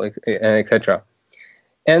 unseizable, etc.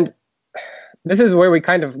 And this is where we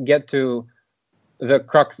kind of get to the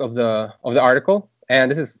crux of the article,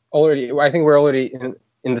 and this is already, I think we're already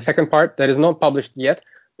in the second part that is not published yet,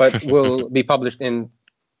 but will be published in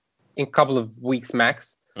a couple of weeks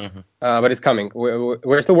max. But it's coming.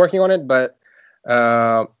 We're still working on it, but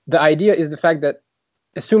the idea is the fact that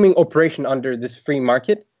assuming operation under this free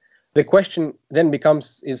market, the question then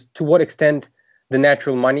becomes is to what extent the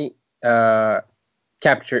natural money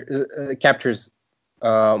captures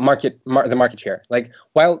the market share. Like,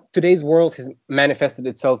 while today's world has manifested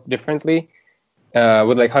itself differently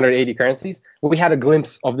with like 180 currencies, we had a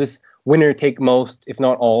glimpse of this winner take most, if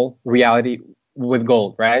not all, reality with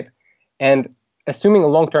gold, right? And assuming a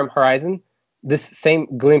long-term horizon, this same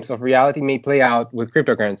glimpse of reality may play out with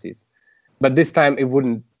cryptocurrencies, but this time it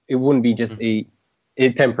wouldn't be just a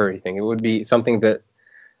temporary thing. It would be something that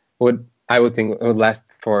I would think would last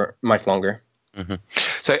for much longer.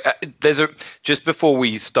 So just before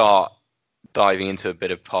we start diving into a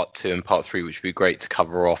bit of part 2 and part 3, which would be great to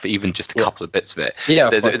cover off, even just a couple of bits of it. Yeah,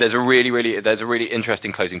 there's a really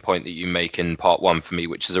interesting closing point that you make in part 1 for me,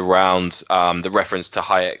 which is around the reference to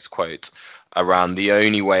Hayek's quote around the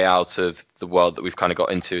only way out of the world that we've kind of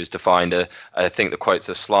got into is to find I think the quote's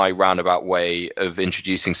a sly roundabout way of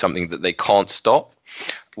introducing something that they can't stop.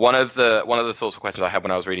 One of the thoughts or questions I had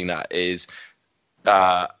when I was reading that is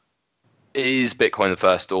Bitcoin the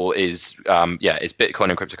first, or is Bitcoin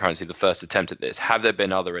and cryptocurrency the first attempt at this? Have there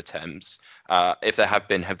been other attempts? If there have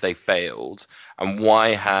been, have they failed? And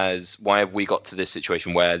why have we got to this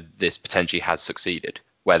situation where this potentially has succeeded,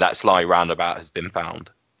 where that sly roundabout has been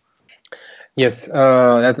found? Yes,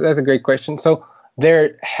 that's a great question. So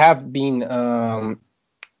there have been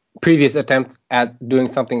previous attempts at doing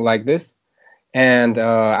something like this, and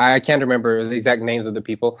I can't remember the exact names of the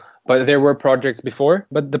people, but there were projects before.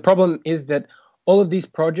 But the problem is that all of these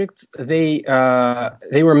projects, they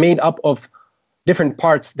were made up of different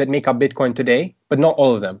parts that make up Bitcoin today, but not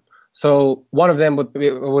all of them. So one of them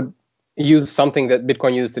would use something that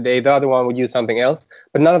Bitcoin uses today, the other one would use something else,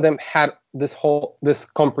 but none of them had this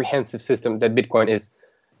comprehensive system that Bitcoin is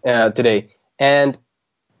today. And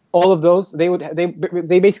all of those, they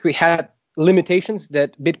basically had limitations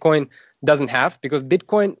that Bitcoin doesn't have, because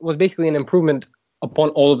Bitcoin was basically an improvement upon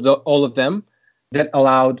all of them that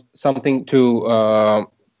allowed something to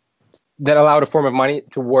that allowed a form of money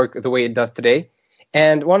to work the way it does today.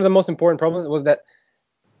 And one of the most important problems was that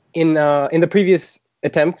in the previous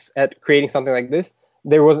attempts at creating something like this,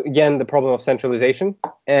 there was again the problem of centralization.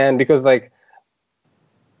 And because like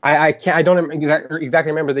I don't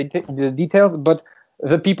exactly remember the details, but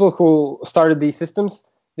the people who started these systems,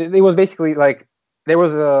 it was basically like there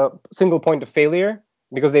was a single point of failure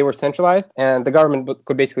because they were centralized, and the government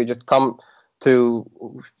could basically just come to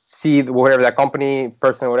see whatever that company,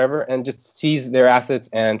 person, or whatever, and just seize their assets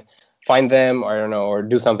and find them, or I don't know, or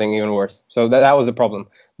do something even worse. So that was the problem.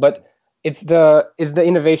 But it's the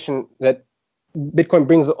innovation that Bitcoin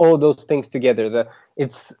brings all of those things together.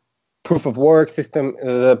 It's proof of work system,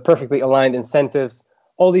 the perfectly aligned incentives,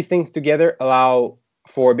 all these things together allow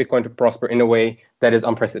for Bitcoin to prosper in a way that is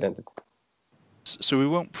unprecedented. So we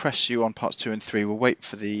won't press you on parts 2 and 3. We'll wait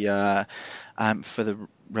for the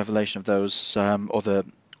revelation of those, we'll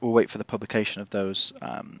wait for the publication of those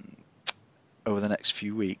over the next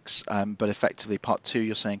few weeks. But effectively, part two,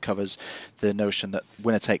 you're saying, covers the notion that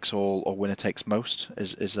winner takes all or winner takes most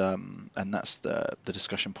and that's the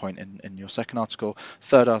discussion point in your second article.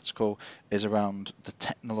 Third article is around the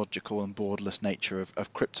technological and borderless nature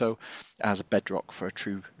of crypto as a bedrock for a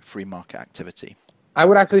true free market activity. I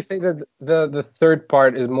would actually say that the third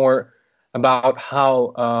part is more about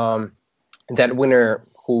how that winner,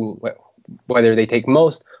 whether they take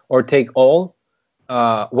most or take all,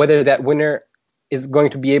 whether that winner is going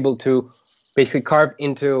to be able to basically carve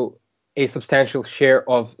into a substantial share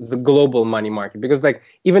of the global money market. Because like,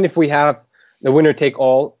 even if we have the winner take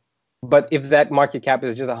all, but if that market cap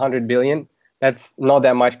is just 100 billion, that's not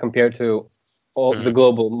that much compared to all the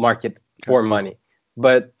global market for money.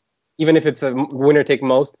 But even if it's a winner take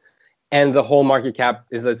most and the whole market cap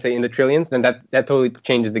is, let's say, in the trillions, then that totally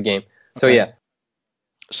changes the game. So yeah.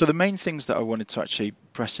 So the main things that I wanted to actually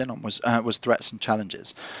press in on was threats and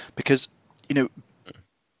challenges, because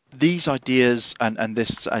these ideas and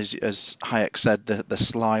this, as Hayek said, the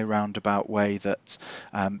sly roundabout way that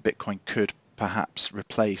Bitcoin could perhaps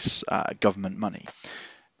replace government money.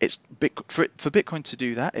 For Bitcoin to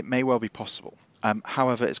do that, it may well be possible.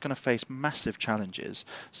 However, it's going to face massive challenges,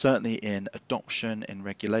 certainly in adoption, in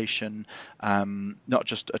regulation, not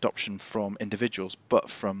just adoption from individuals, but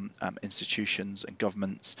from institutions and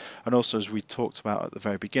governments, and also, as we talked about at the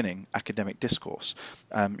very beginning, academic discourse.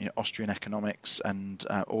 Austrian economics and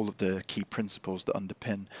all of the key principles that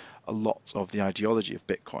underpin a lot of the ideology of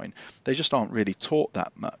Bitcoin, they just aren't really taught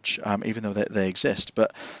that much, even though they exist.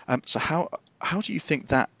 But so how do you think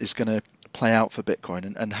that is going to play out for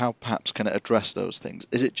Bitcoin, and how perhaps can it address those things?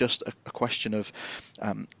 Is it just a question of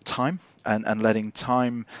time and letting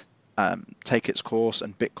time take its course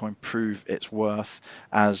and Bitcoin prove its worth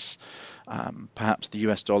as perhaps the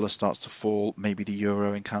US dollar starts to fall, maybe the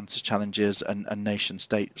euro encounters challenges, and nation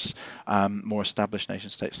states, more established nation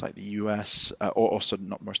states like the US, or also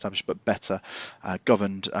not more established but better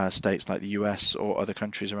governed states like the US or other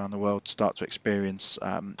countries around the world start to experience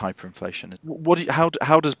hyperinflation?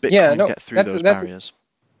 How does Bitcoin get through those barriers?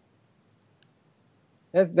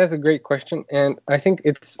 That's a great question, and I think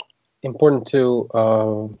it's important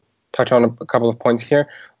to touch on a couple of points here.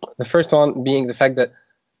 The first one being the fact that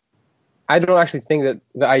I don't actually think that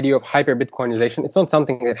the idea of hyper-Bitcoinization, it's not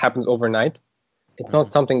something that happens overnight. It's not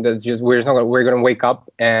something that's just we're going to wake up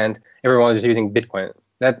and everyone is using Bitcoin.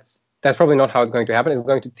 That's probably not how it's going to happen. It's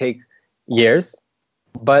going to take years,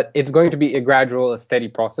 but it's going to be a gradual, a steady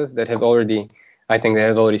process that has already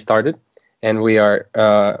started, and we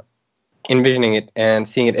are envisioning it and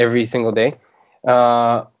seeing it every single day.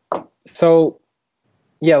 So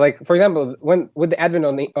yeah, like for example, with the advent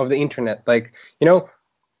of the internet, like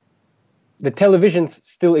the televisions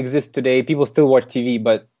still exist today. People still watch TV,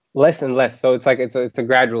 but less and less. So it's like it's a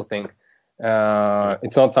gradual thing.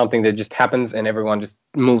 It's not something that just happens and everyone just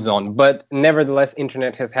moves on. But nevertheless,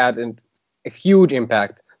 internet has had a huge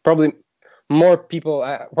impact. Probably more people,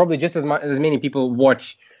 probably just as many people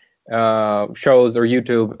watch shows or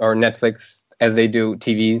YouTube or Netflix as they do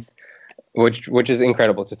TVs, which is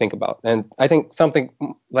incredible to think about. And I think something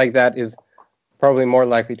like that is probably more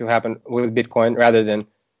likely to happen with Bitcoin rather than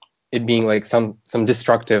it being like some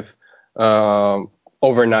destructive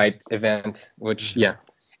overnight event. Which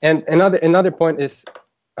and another point is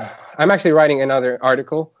I'm actually writing another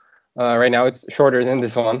article right now. It's shorter than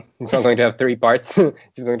this one. It's not going to have 3 parts.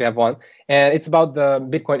 It's going to have 1, and it's about the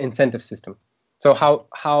Bitcoin incentive system. So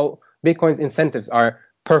how Bitcoin's incentives are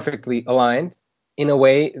perfectly aligned in a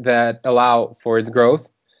way that allow for its growth.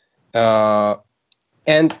 And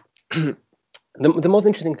the most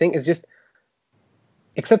interesting thing is just,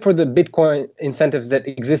 except for the Bitcoin incentives that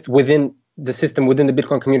exist within the system, within the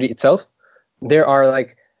Bitcoin community itself, there are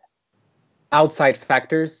like outside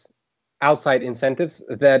factors, outside incentives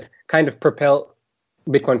that kind of propel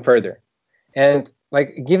Bitcoin further. And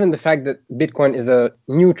like, given the fact that Bitcoin is a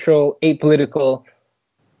neutral, apolitical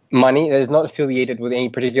money that is not affiliated with any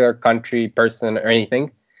particular country, person, or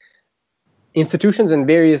anything, institutions and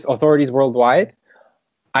various authorities worldwide,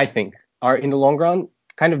 I think, are in the long run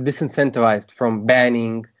kind of disincentivized from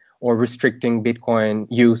banning or restricting Bitcoin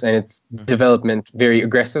use and its development very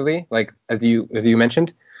aggressively, like as you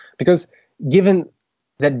mentioned, because given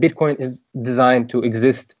that Bitcoin is designed to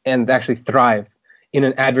exist and actually thrive in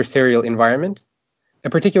an adversarial environment, a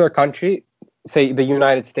particular country, say the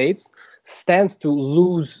United States, stands to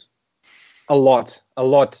lose a lot,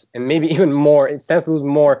 and maybe even more. It stands to lose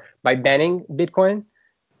more by banning Bitcoin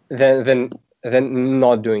than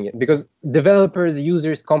not doing it, because developers,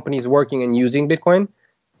 users, companies working and using Bitcoin.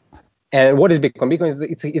 And what is Bitcoin? Bitcoin is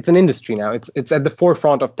it's an industry now. It's at the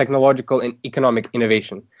forefront of technological and economic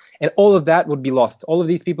innovation. And all of that would be lost. All of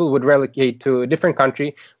these people would relocate to a different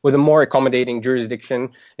country with a more accommodating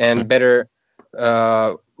jurisdiction and better,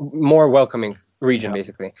 more welcoming region,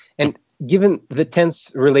 basically. And given the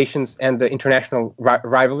tense relations and the international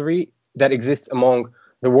rivalry that exists among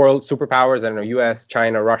the world superpowers, I don't know, US,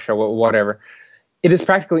 China, Russia, whatever, it is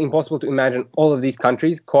practically impossible to imagine all of these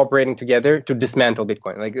countries cooperating together to dismantle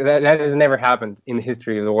Bitcoin. Like that has never happened in the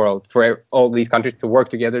history of the world, for all these countries to work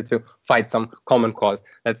together to fight some common cause.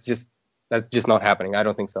 That's just not happening. I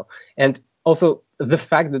don't think so. And also the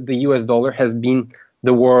fact that the US dollar has been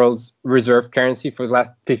the world's reserve currency for the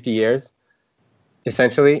last 50 years,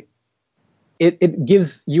 essentially, it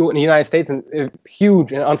gives you in the United States a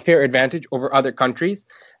huge and unfair advantage over other countries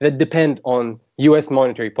that depend on US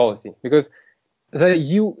monetary policy, because the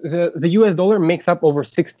US dollar makes up over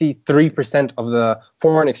 63% of the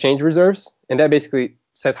foreign exchange reserves, and that basically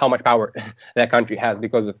says how much power that country has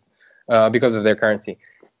because of their currency.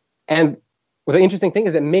 And the interesting thing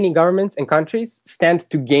is that many governments and countries stand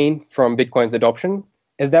to gain from Bitcoin's adoption,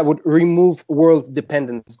 as that would remove world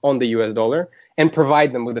dependence on the US dollar and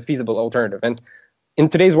provide them with a feasible alternative. And in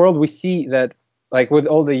today's world, we see that, like with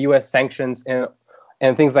all the US sanctions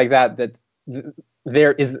and things like that, that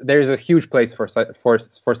there is a huge place for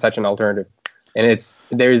such an alternative, and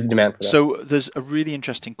there is demand for that. So there's a really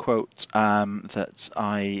interesting quote that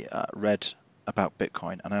I read about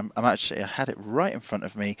Bitcoin, and I'm actually, I had it right in front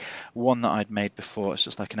of me, one that I'd made before. It's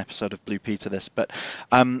just like an episode of Blue Peter this, but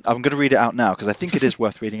I'm going to read it out now because I think it is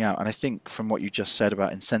worth reading out. And I think from what you just said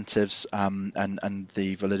about incentives and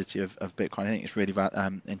the validity of Bitcoin, I think it's really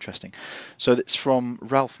interesting. So it's from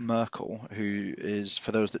Ralph Merkle, who is,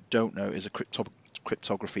 for those that don't know, is a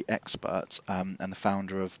cryptography expert and the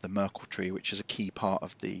founder of the Merkle tree, which is a key part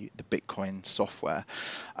of the Bitcoin software.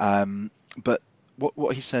 But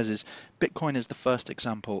what he says is, Bitcoin is the first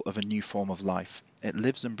example of a new form of life. It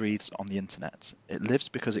lives and breathes on the internet. It lives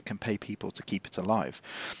because it can pay people to keep it alive.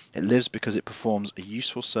 It lives because it performs a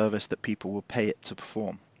useful service that people will pay it to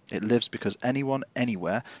perform. It lives because anyone,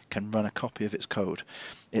 anywhere, can run a copy of its code.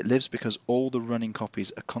 It lives because all the running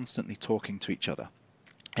copies are constantly talking to each other.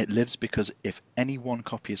 It lives because if any one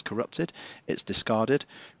copy is corrupted, it's discarded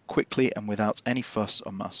quickly and without any fuss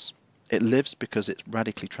or muss. It lives because it's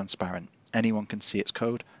radically transparent. Anyone can see its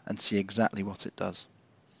code and see exactly what it does.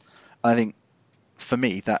 I think, for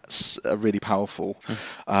me, that's a really powerful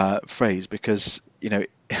phrase, because, you know,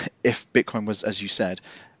 if Bitcoin was, as you said,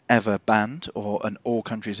 ever banned, and all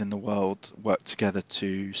countries in the world worked together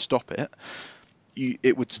to stop it,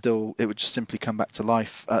 it would just simply come back to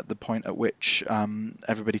life at the point at which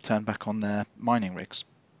everybody turned back on their mining rigs,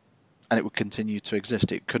 and it would continue to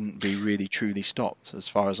exist. It couldn't be really truly stopped, as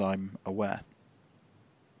far as I'm aware.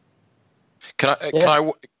 Can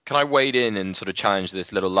I wade in and sort of challenge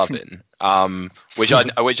this little love-in,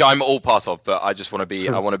 which I'm all part of, but I just want to be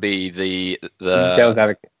the devil's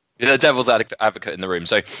advocate. The devil's advocate in the room.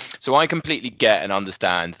 So I completely get and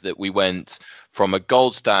understand that we went from a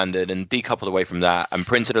gold standard and decoupled away from that and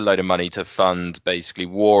printed a load of money to fund basically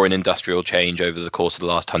war and industrial change over the course of the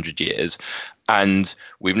last 100 years. And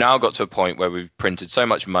we've now got to a point where we've printed so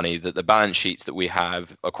much money that the balance sheets that we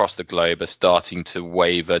have across the globe are starting to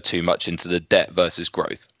waver too much into the debt versus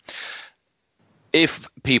growth. If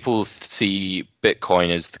people see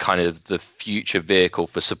Bitcoin as the kind of the future vehicle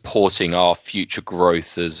for supporting our future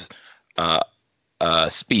growth as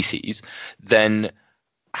species, then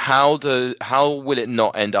how will it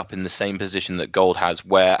not end up in the same position that gold has,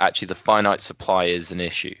 where actually the finite supply is an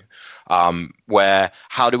issue? Where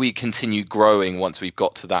how do we continue growing once we've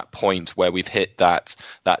got to that point where we've hit that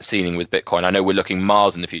ceiling with Bitcoin? I know we're looking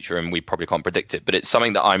miles in the future and we probably can't predict it, but it's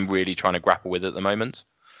something that I'm really trying to grapple with at the moment.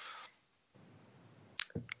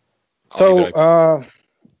 So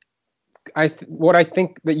what I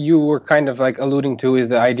think that you were kind of like alluding to is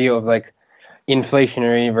the idea of like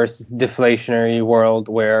inflationary versus deflationary world,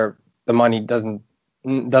 where the money where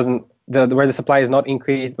the supply is not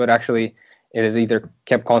increased, but actually it is either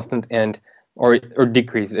kept constant or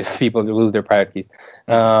decreased if people lose their private keys.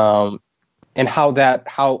 And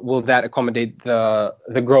how will that accommodate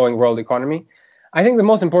the growing world economy? I think the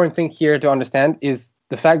most important thing here to understand is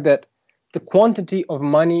the fact that the quantity of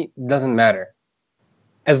money doesn't matter,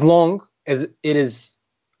 as long as it is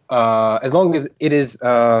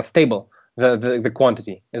stable. The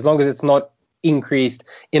quantity, as long as it's not increased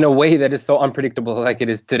in a way that is so unpredictable like it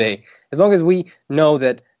is today. As long as we know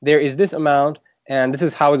that there is this amount and this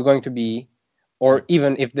is how it's going to be, or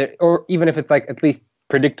even if it's like at least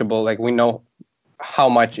predictable, like we know how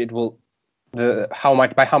much it will by how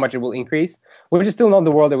much it will increase, which is still not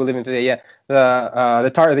the world that we live in today. Yeah,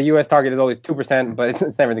 the US target is always 2%, but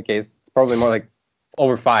it's never the case. It's probably more like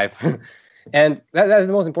over 5. And that's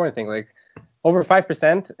the most important thing. Like over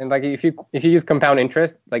 5%, and like if you use compound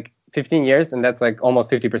interest, like 15 years, and that's like almost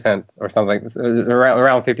 50% or something like this,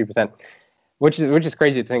 around 50%, which is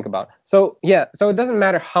crazy to think about. So yeah, so it doesn't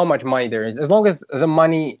matter how much money there is, as long as the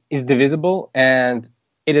money is divisible and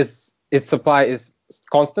its supply is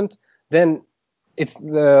constant, then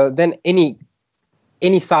then any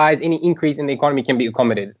size, any increase in the economy can be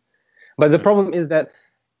accommodated. But the problem is that,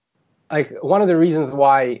 like, one of the reasons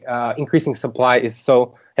why increasing supply has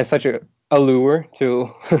such a allure to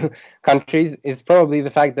countries is probably the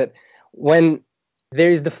fact that when there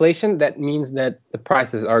is deflation, that means that the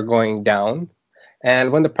prices are going down,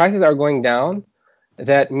 and when the prices are going down,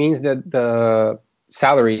 that means that the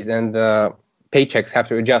salaries and the paychecks have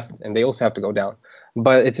to adjust, and they also have to go down.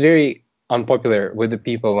 But it's very unpopular with the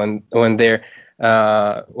people when their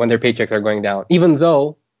paychecks are going down, even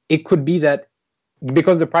though it could be that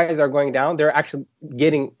because the prices are going down, they're actually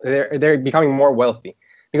they're becoming more wealthy.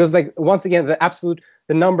 Because, like, once again,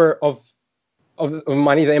 the number of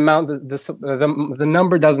money, the amount, the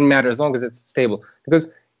number doesn't matter as long as it's stable. Because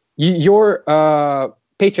your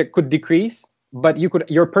paycheck could decrease, but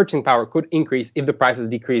your purchasing power could increase if the prices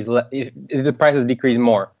decrease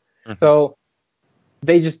more. Mm-hmm. So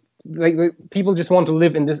people just want to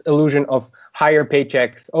live in this illusion of higher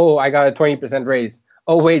paychecks. Oh, I got a 20% raise.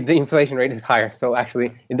 Oh wait, the inflation rate is higher, so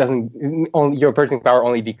actually it doesn't. Your purchasing power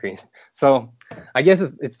only decreased. So I guess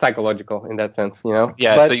it's psychological in that sense, you know.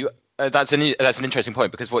 Yeah. So that's an interesting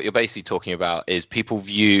point, because what you're basically talking about is people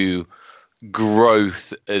view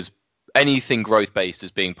growth as anything growth based as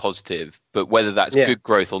being positive, but whether that's good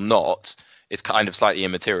growth or not is kind of slightly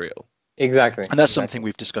immaterial. Exactly. And that's something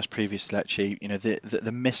we've discussed previously, actually. You know,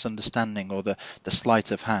 the misunderstanding or the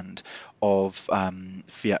sleight of hand of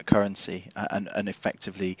fiat currency and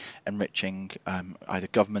effectively enriching either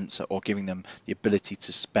governments or giving them the ability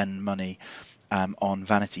to spend money on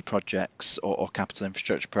vanity projects or capital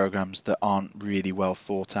infrastructure programs that aren't really well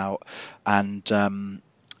thought out, and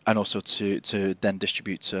also to then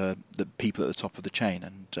distribute to the people at the top of the chain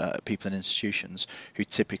and people and institutions who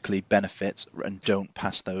typically benefit and don't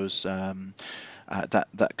pass those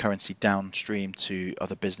that currency downstream to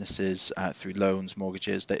other businesses through loans,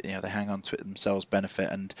 mortgages. They hang on to it themselves,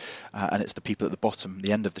 benefit, and it's the people at the bottom,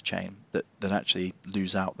 the end of the chain, that actually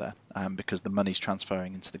lose out there because the money's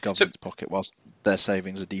transferring into the government's pocket whilst their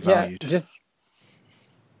savings are devalued.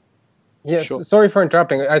 Sure. Sorry for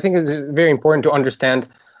interrupting. I think it's very important to understand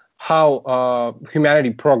how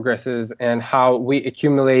humanity progresses and how we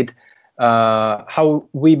accumulate, how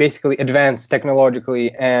we basically advance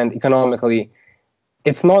technologically and economically.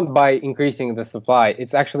 It's not by increasing the supply.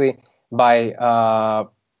 It's actually by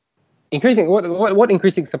increasing. What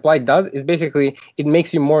increasing supply does is basically it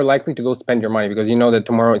makes you more likely to go spend your money, because you know that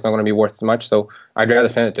tomorrow it's not going to be worth as much. So I'd rather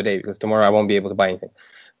spend it today because tomorrow I won't be able to buy anything.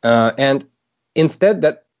 And instead,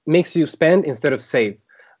 that makes you spend instead of save.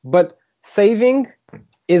 But saving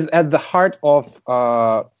is at the heart of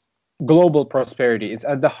global prosperity. It's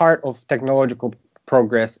at the heart of technological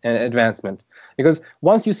progress and advancement. Because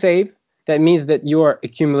once you save, that means that you are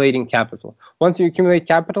accumulating capital. Once you accumulate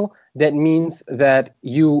capital, that means that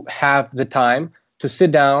you have the time to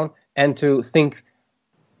sit down and to think,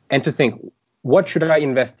 what should I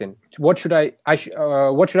invest in? What should I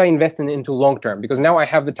invest in into long term? Because now I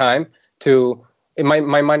have the time to.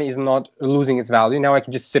 My money is not losing its value. Now I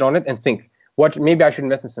can just sit on it and think. Maybe I should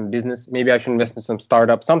invest in some business. Maybe I should invest in some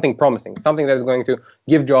startup, something promising, something that is going to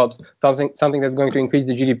give jobs, something that's going to increase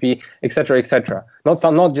the GDP, etc., etc.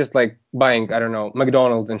 Not just like buying, I don't know,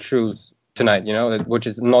 McDonald's and shoes tonight, which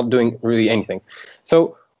is not doing really anything.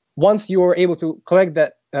 So once you are able to collect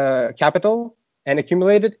that capital and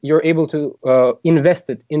accumulate it, you're able to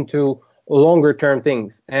invest it into longer term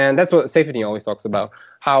things. And that's what Safety always talks about,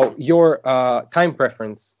 how your time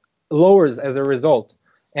preference lowers as a result.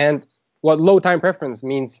 And what low time preference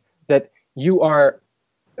means that you are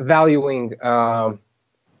valuing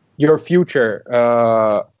your future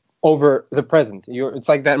over the present. It's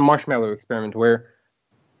like that marshmallow experiment where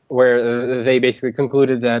they basically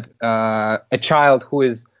concluded that a child who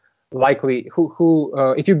is likely,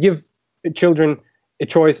 if you give children a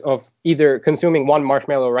choice of either consuming one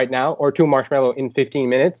marshmallow right now or two marshmallow in 15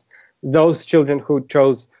 minutes, those children who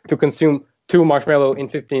chose to consume two marshmallow in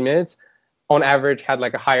 15 minutes on average had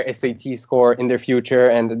like a higher SAT score in their future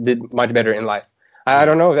and did much better in life. I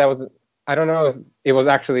don't know if it was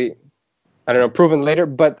actually, proven later,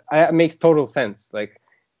 but it makes total sense. Like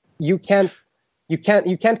you can't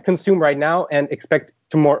consume right now and expect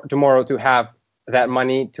tomorrow to have that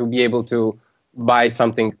money to be able to buy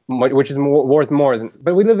something worth more than.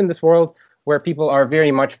 But we live in this world where people are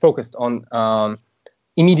very much focused on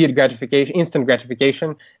immediate gratification, instant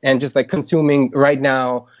gratification, and just like consuming right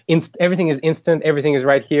now. Everything is instant. Everything is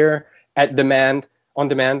right here at demand, on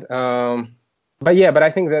demand. But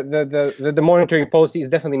I think that the monetary policy is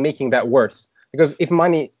definitely making that worse, because if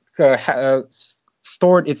money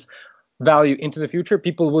stored its value into the future,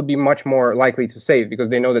 people would be much more likely to save, because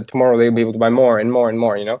they know that tomorrow they'll be able to buy more and more and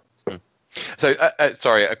more, you know? So,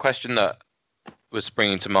 sorry, a question that was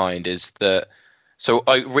springing to mind is that, so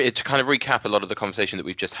to kind of recap a lot of the conversation that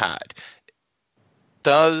we've just had,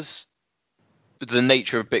 does the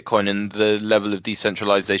nature of Bitcoin and the level of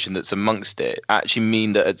decentralization that's amongst it actually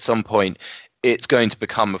mean that at some point it's going to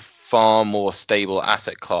become a far more stable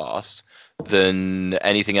asset class than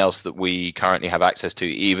anything else that we currently have access to,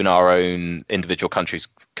 even our own individual countries'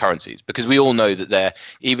 currencies? Because we all know that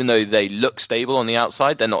even though they look stable on the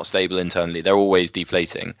outside, they're not stable internally. They're always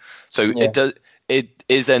deflating. So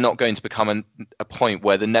is there not going to become a point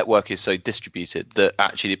where the network is so distributed that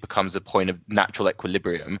actually it becomes a point of natural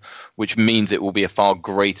equilibrium, which means it will be a far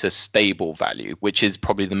greater stable value, which is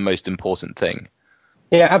probably the most important thing?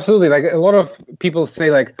 Yeah, absolutely. Like, a lot of people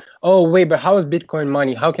say like, oh, wait, but how is Bitcoin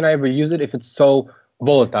money? How can I ever use it if it's so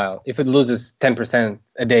volatile? If it loses 10%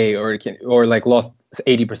 a day, or like lost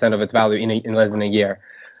 80% of its value in less than a year.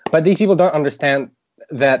 But these people don't understand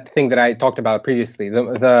that thing that I talked about previously,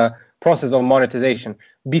 the process of monetization.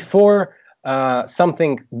 Before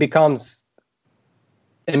something becomes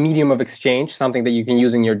a medium of exchange, something that you can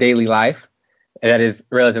use in your daily life that is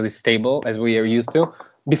relatively stable, as we are used to,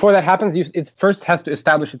 before that happens, it first has to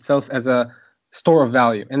establish itself as a store of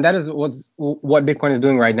value. And that is what Bitcoin is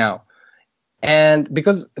doing right now. And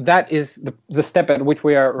because that is the step at which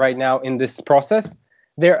we are right now in this process,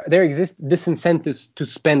 there exist disincentives to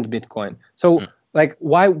spend Bitcoin. So like,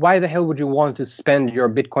 why the hell would you want to spend your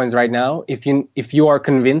Bitcoins right now if you are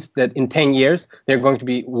convinced that in 10 years they're going to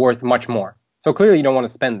be worth much more? So clearly you don't want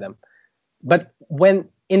to spend them. But when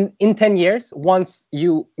in 10 years, once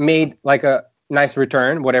you made like a nice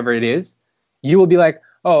return, whatever it is, you will be like,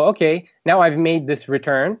 oh, okay, now I've made this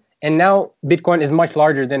return, and now Bitcoin is much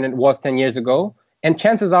larger than it was 10 years ago. And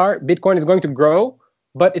chances are Bitcoin is going to grow,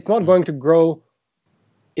 but it's not going to grow.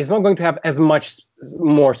 It's not going to have as much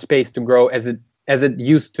more space to grow as it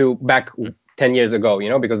used to back 10 years ago, you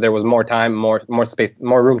know, because there was more time, more space,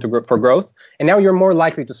 more room for growth. And now you're more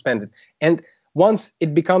likely to spend it. And once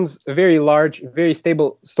it becomes a very large, very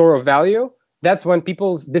stable store of value, that's when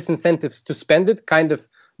people's disincentives to spend it kind of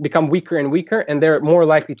become weaker and weaker, and they're more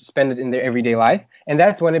likely to spend it in their everyday life. And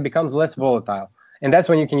that's when it becomes less volatile. And that's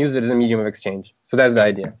when you can use it as a medium of exchange. So that's the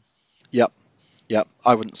idea. Yep.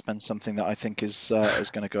 I wouldn't spend something that I think is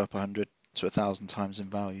going to go up 100 to 1,000 times in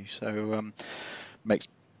value. So makes.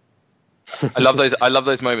 I love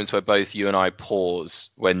those moments where both you and I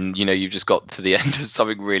pause when, you know, you've just got to the end of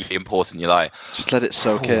something really important. You're like, just let it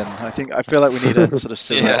soak in. I feel like we need a sort of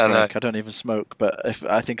cigarette break. I don't even smoke, but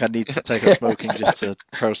I think I need to take up smoking just to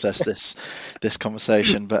process this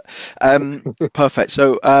conversation. But perfect.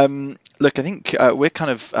 So look, I think we're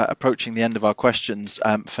kind of approaching the end of our questions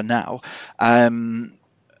for now.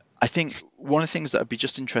 I think one of the things that I'd be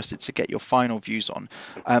just interested to get your final views on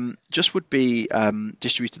just would be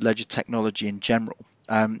distributed ledger technology in general.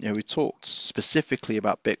 We talked specifically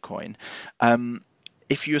about Bitcoin.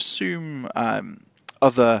 If you assume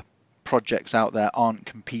other projects out there aren't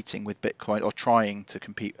competing with Bitcoin or trying to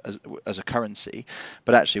compete as a currency,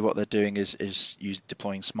 but actually what they're doing is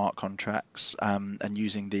deploying smart contracts and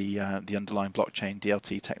using the underlying blockchain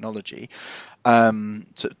DLT technology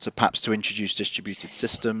to perhaps to introduce distributed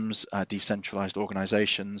systems, decentralized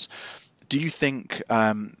organizations. Do you think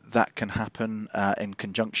that can happen in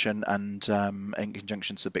conjunction to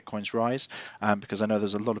Bitcoin's rise? Because I know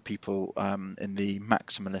there's a lot of people in the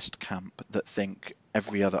maximalist camp that think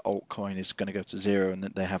every other altcoin is going to go to zero and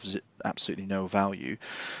that they have absolutely no value.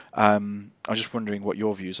 I was just wondering what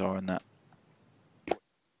your views are on that.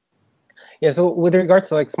 Yeah, so with regards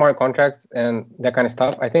to like smart contracts and that kind of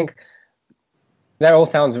stuff, I think that all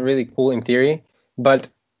sounds really cool in theory, but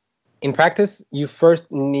in practice, you first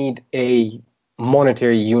need a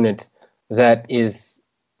monetary unit that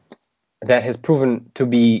has proven to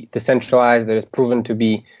be decentralized, that is proven to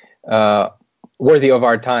be worthy of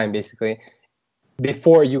our time, basically,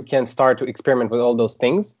 before you can start to experiment with all those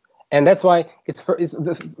things. And that's why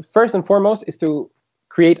first and foremost is to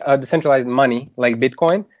create a decentralized money like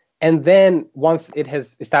Bitcoin. And then once it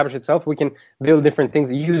has established itself, we can build different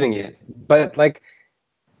things using it. But like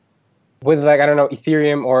with like, I don't know,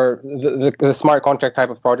 Ethereum or the smart contract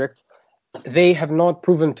type of projects, they have not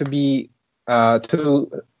proven to be,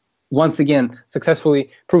 to once again,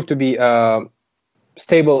 successfully prove to be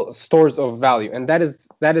stable stores of value, and that is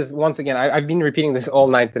once again, I've been repeating this all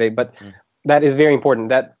night today, but that is very important.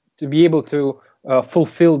 That to be able to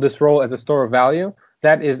fulfill this role as a store of value,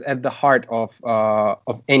 that is at the heart of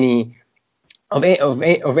any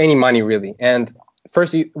money, really. And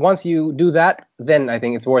first, once you do that, then I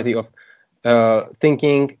think it's worthy of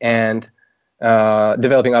thinking and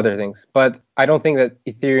developing other things. But I don't think that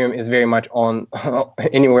Ethereum is very much on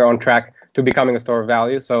anywhere on track to becoming a store of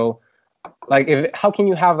value. So, like, how can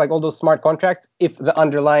you have like all those smart contracts if the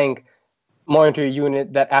underlying monetary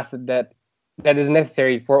unit, that asset that is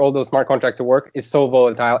necessary for all those smart contracts to work, is so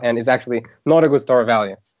volatile and is actually not a good store of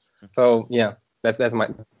value? So yeah, those are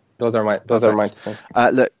my two cents.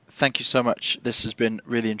 Look, thank you so much. This has been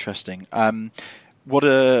really interesting. What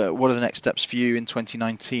are the next steps for you in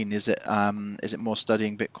 2019? Is it more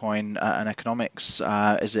studying Bitcoin and economics?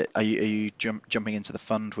 Are you jumping into the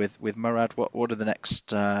fund with Murad? What do the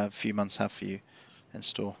next few months have for you in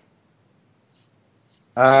store?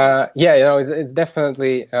 Yeah, it's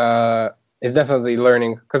definitely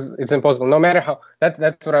learning, because it's impossible. No matter how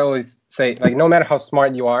that's what I always say. Like, no matter how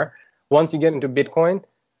smart you are, once you get into Bitcoin,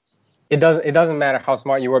 it doesn't matter how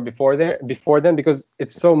smart you were before then, because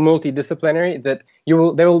it's so multidisciplinary that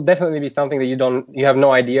there will definitely be something that you have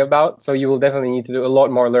no idea about. So you will definitely need to do a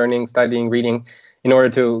lot more learning, studying, reading, in order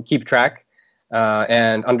to keep track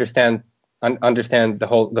and understand the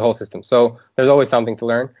whole system. So there's always something to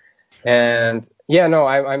learn. And yeah, no,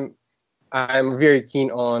 I'm very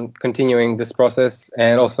keen on continuing this process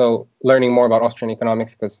and also learning more about Austrian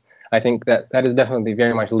economics, because I think that is definitely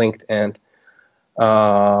very much linked and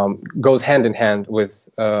goes hand in hand with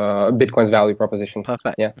Bitcoin's value proposition.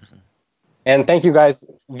 Perfect. Yeah. And thank you guys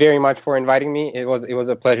very much for inviting me. It was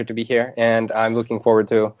a pleasure to be here, and I'm looking forward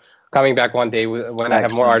to coming back one day when I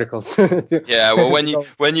have more articles. Yeah, well,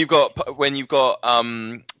 when you've got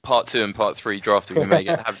part 2 and part 3 drafted, we may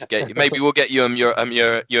have to get you. Maybe we'll get you and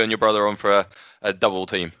your brother on for a double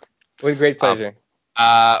team. With great pleasure.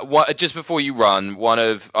 Just before you run,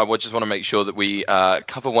 I just want to make sure that we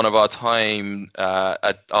cover one of our timely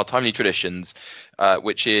traditions,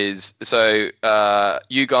 which is, so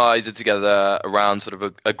you guys are together around sort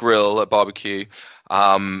of a grill, a barbecue,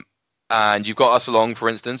 and you've got us along, for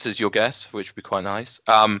instance, as your guests, which would be quite nice.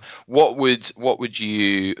 What would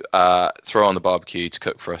you throw on the barbecue to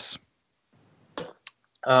cook for us?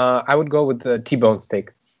 I would go with the T-bone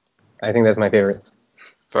steak. I think that's my favorite.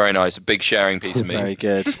 Very nice, a big sharing piece of meat. Very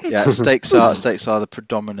good. Yeah, steaks are the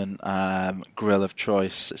predominant grill of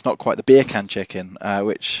choice. It's not quite the beer can chicken,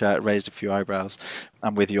 which raised a few eyebrows.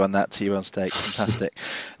 I'm with you on that T-bone steak. Fantastic.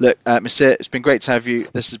 Look, Misir, it's been great to have you.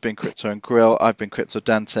 This has been Crypto and Grill. I've been Crypto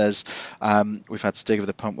Dantes. We've had Stig of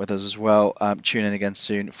the Pump with us as well. Tune in again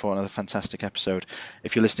soon for another fantastic episode.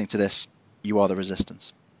 If you're listening to this, you are the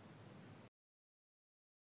resistance.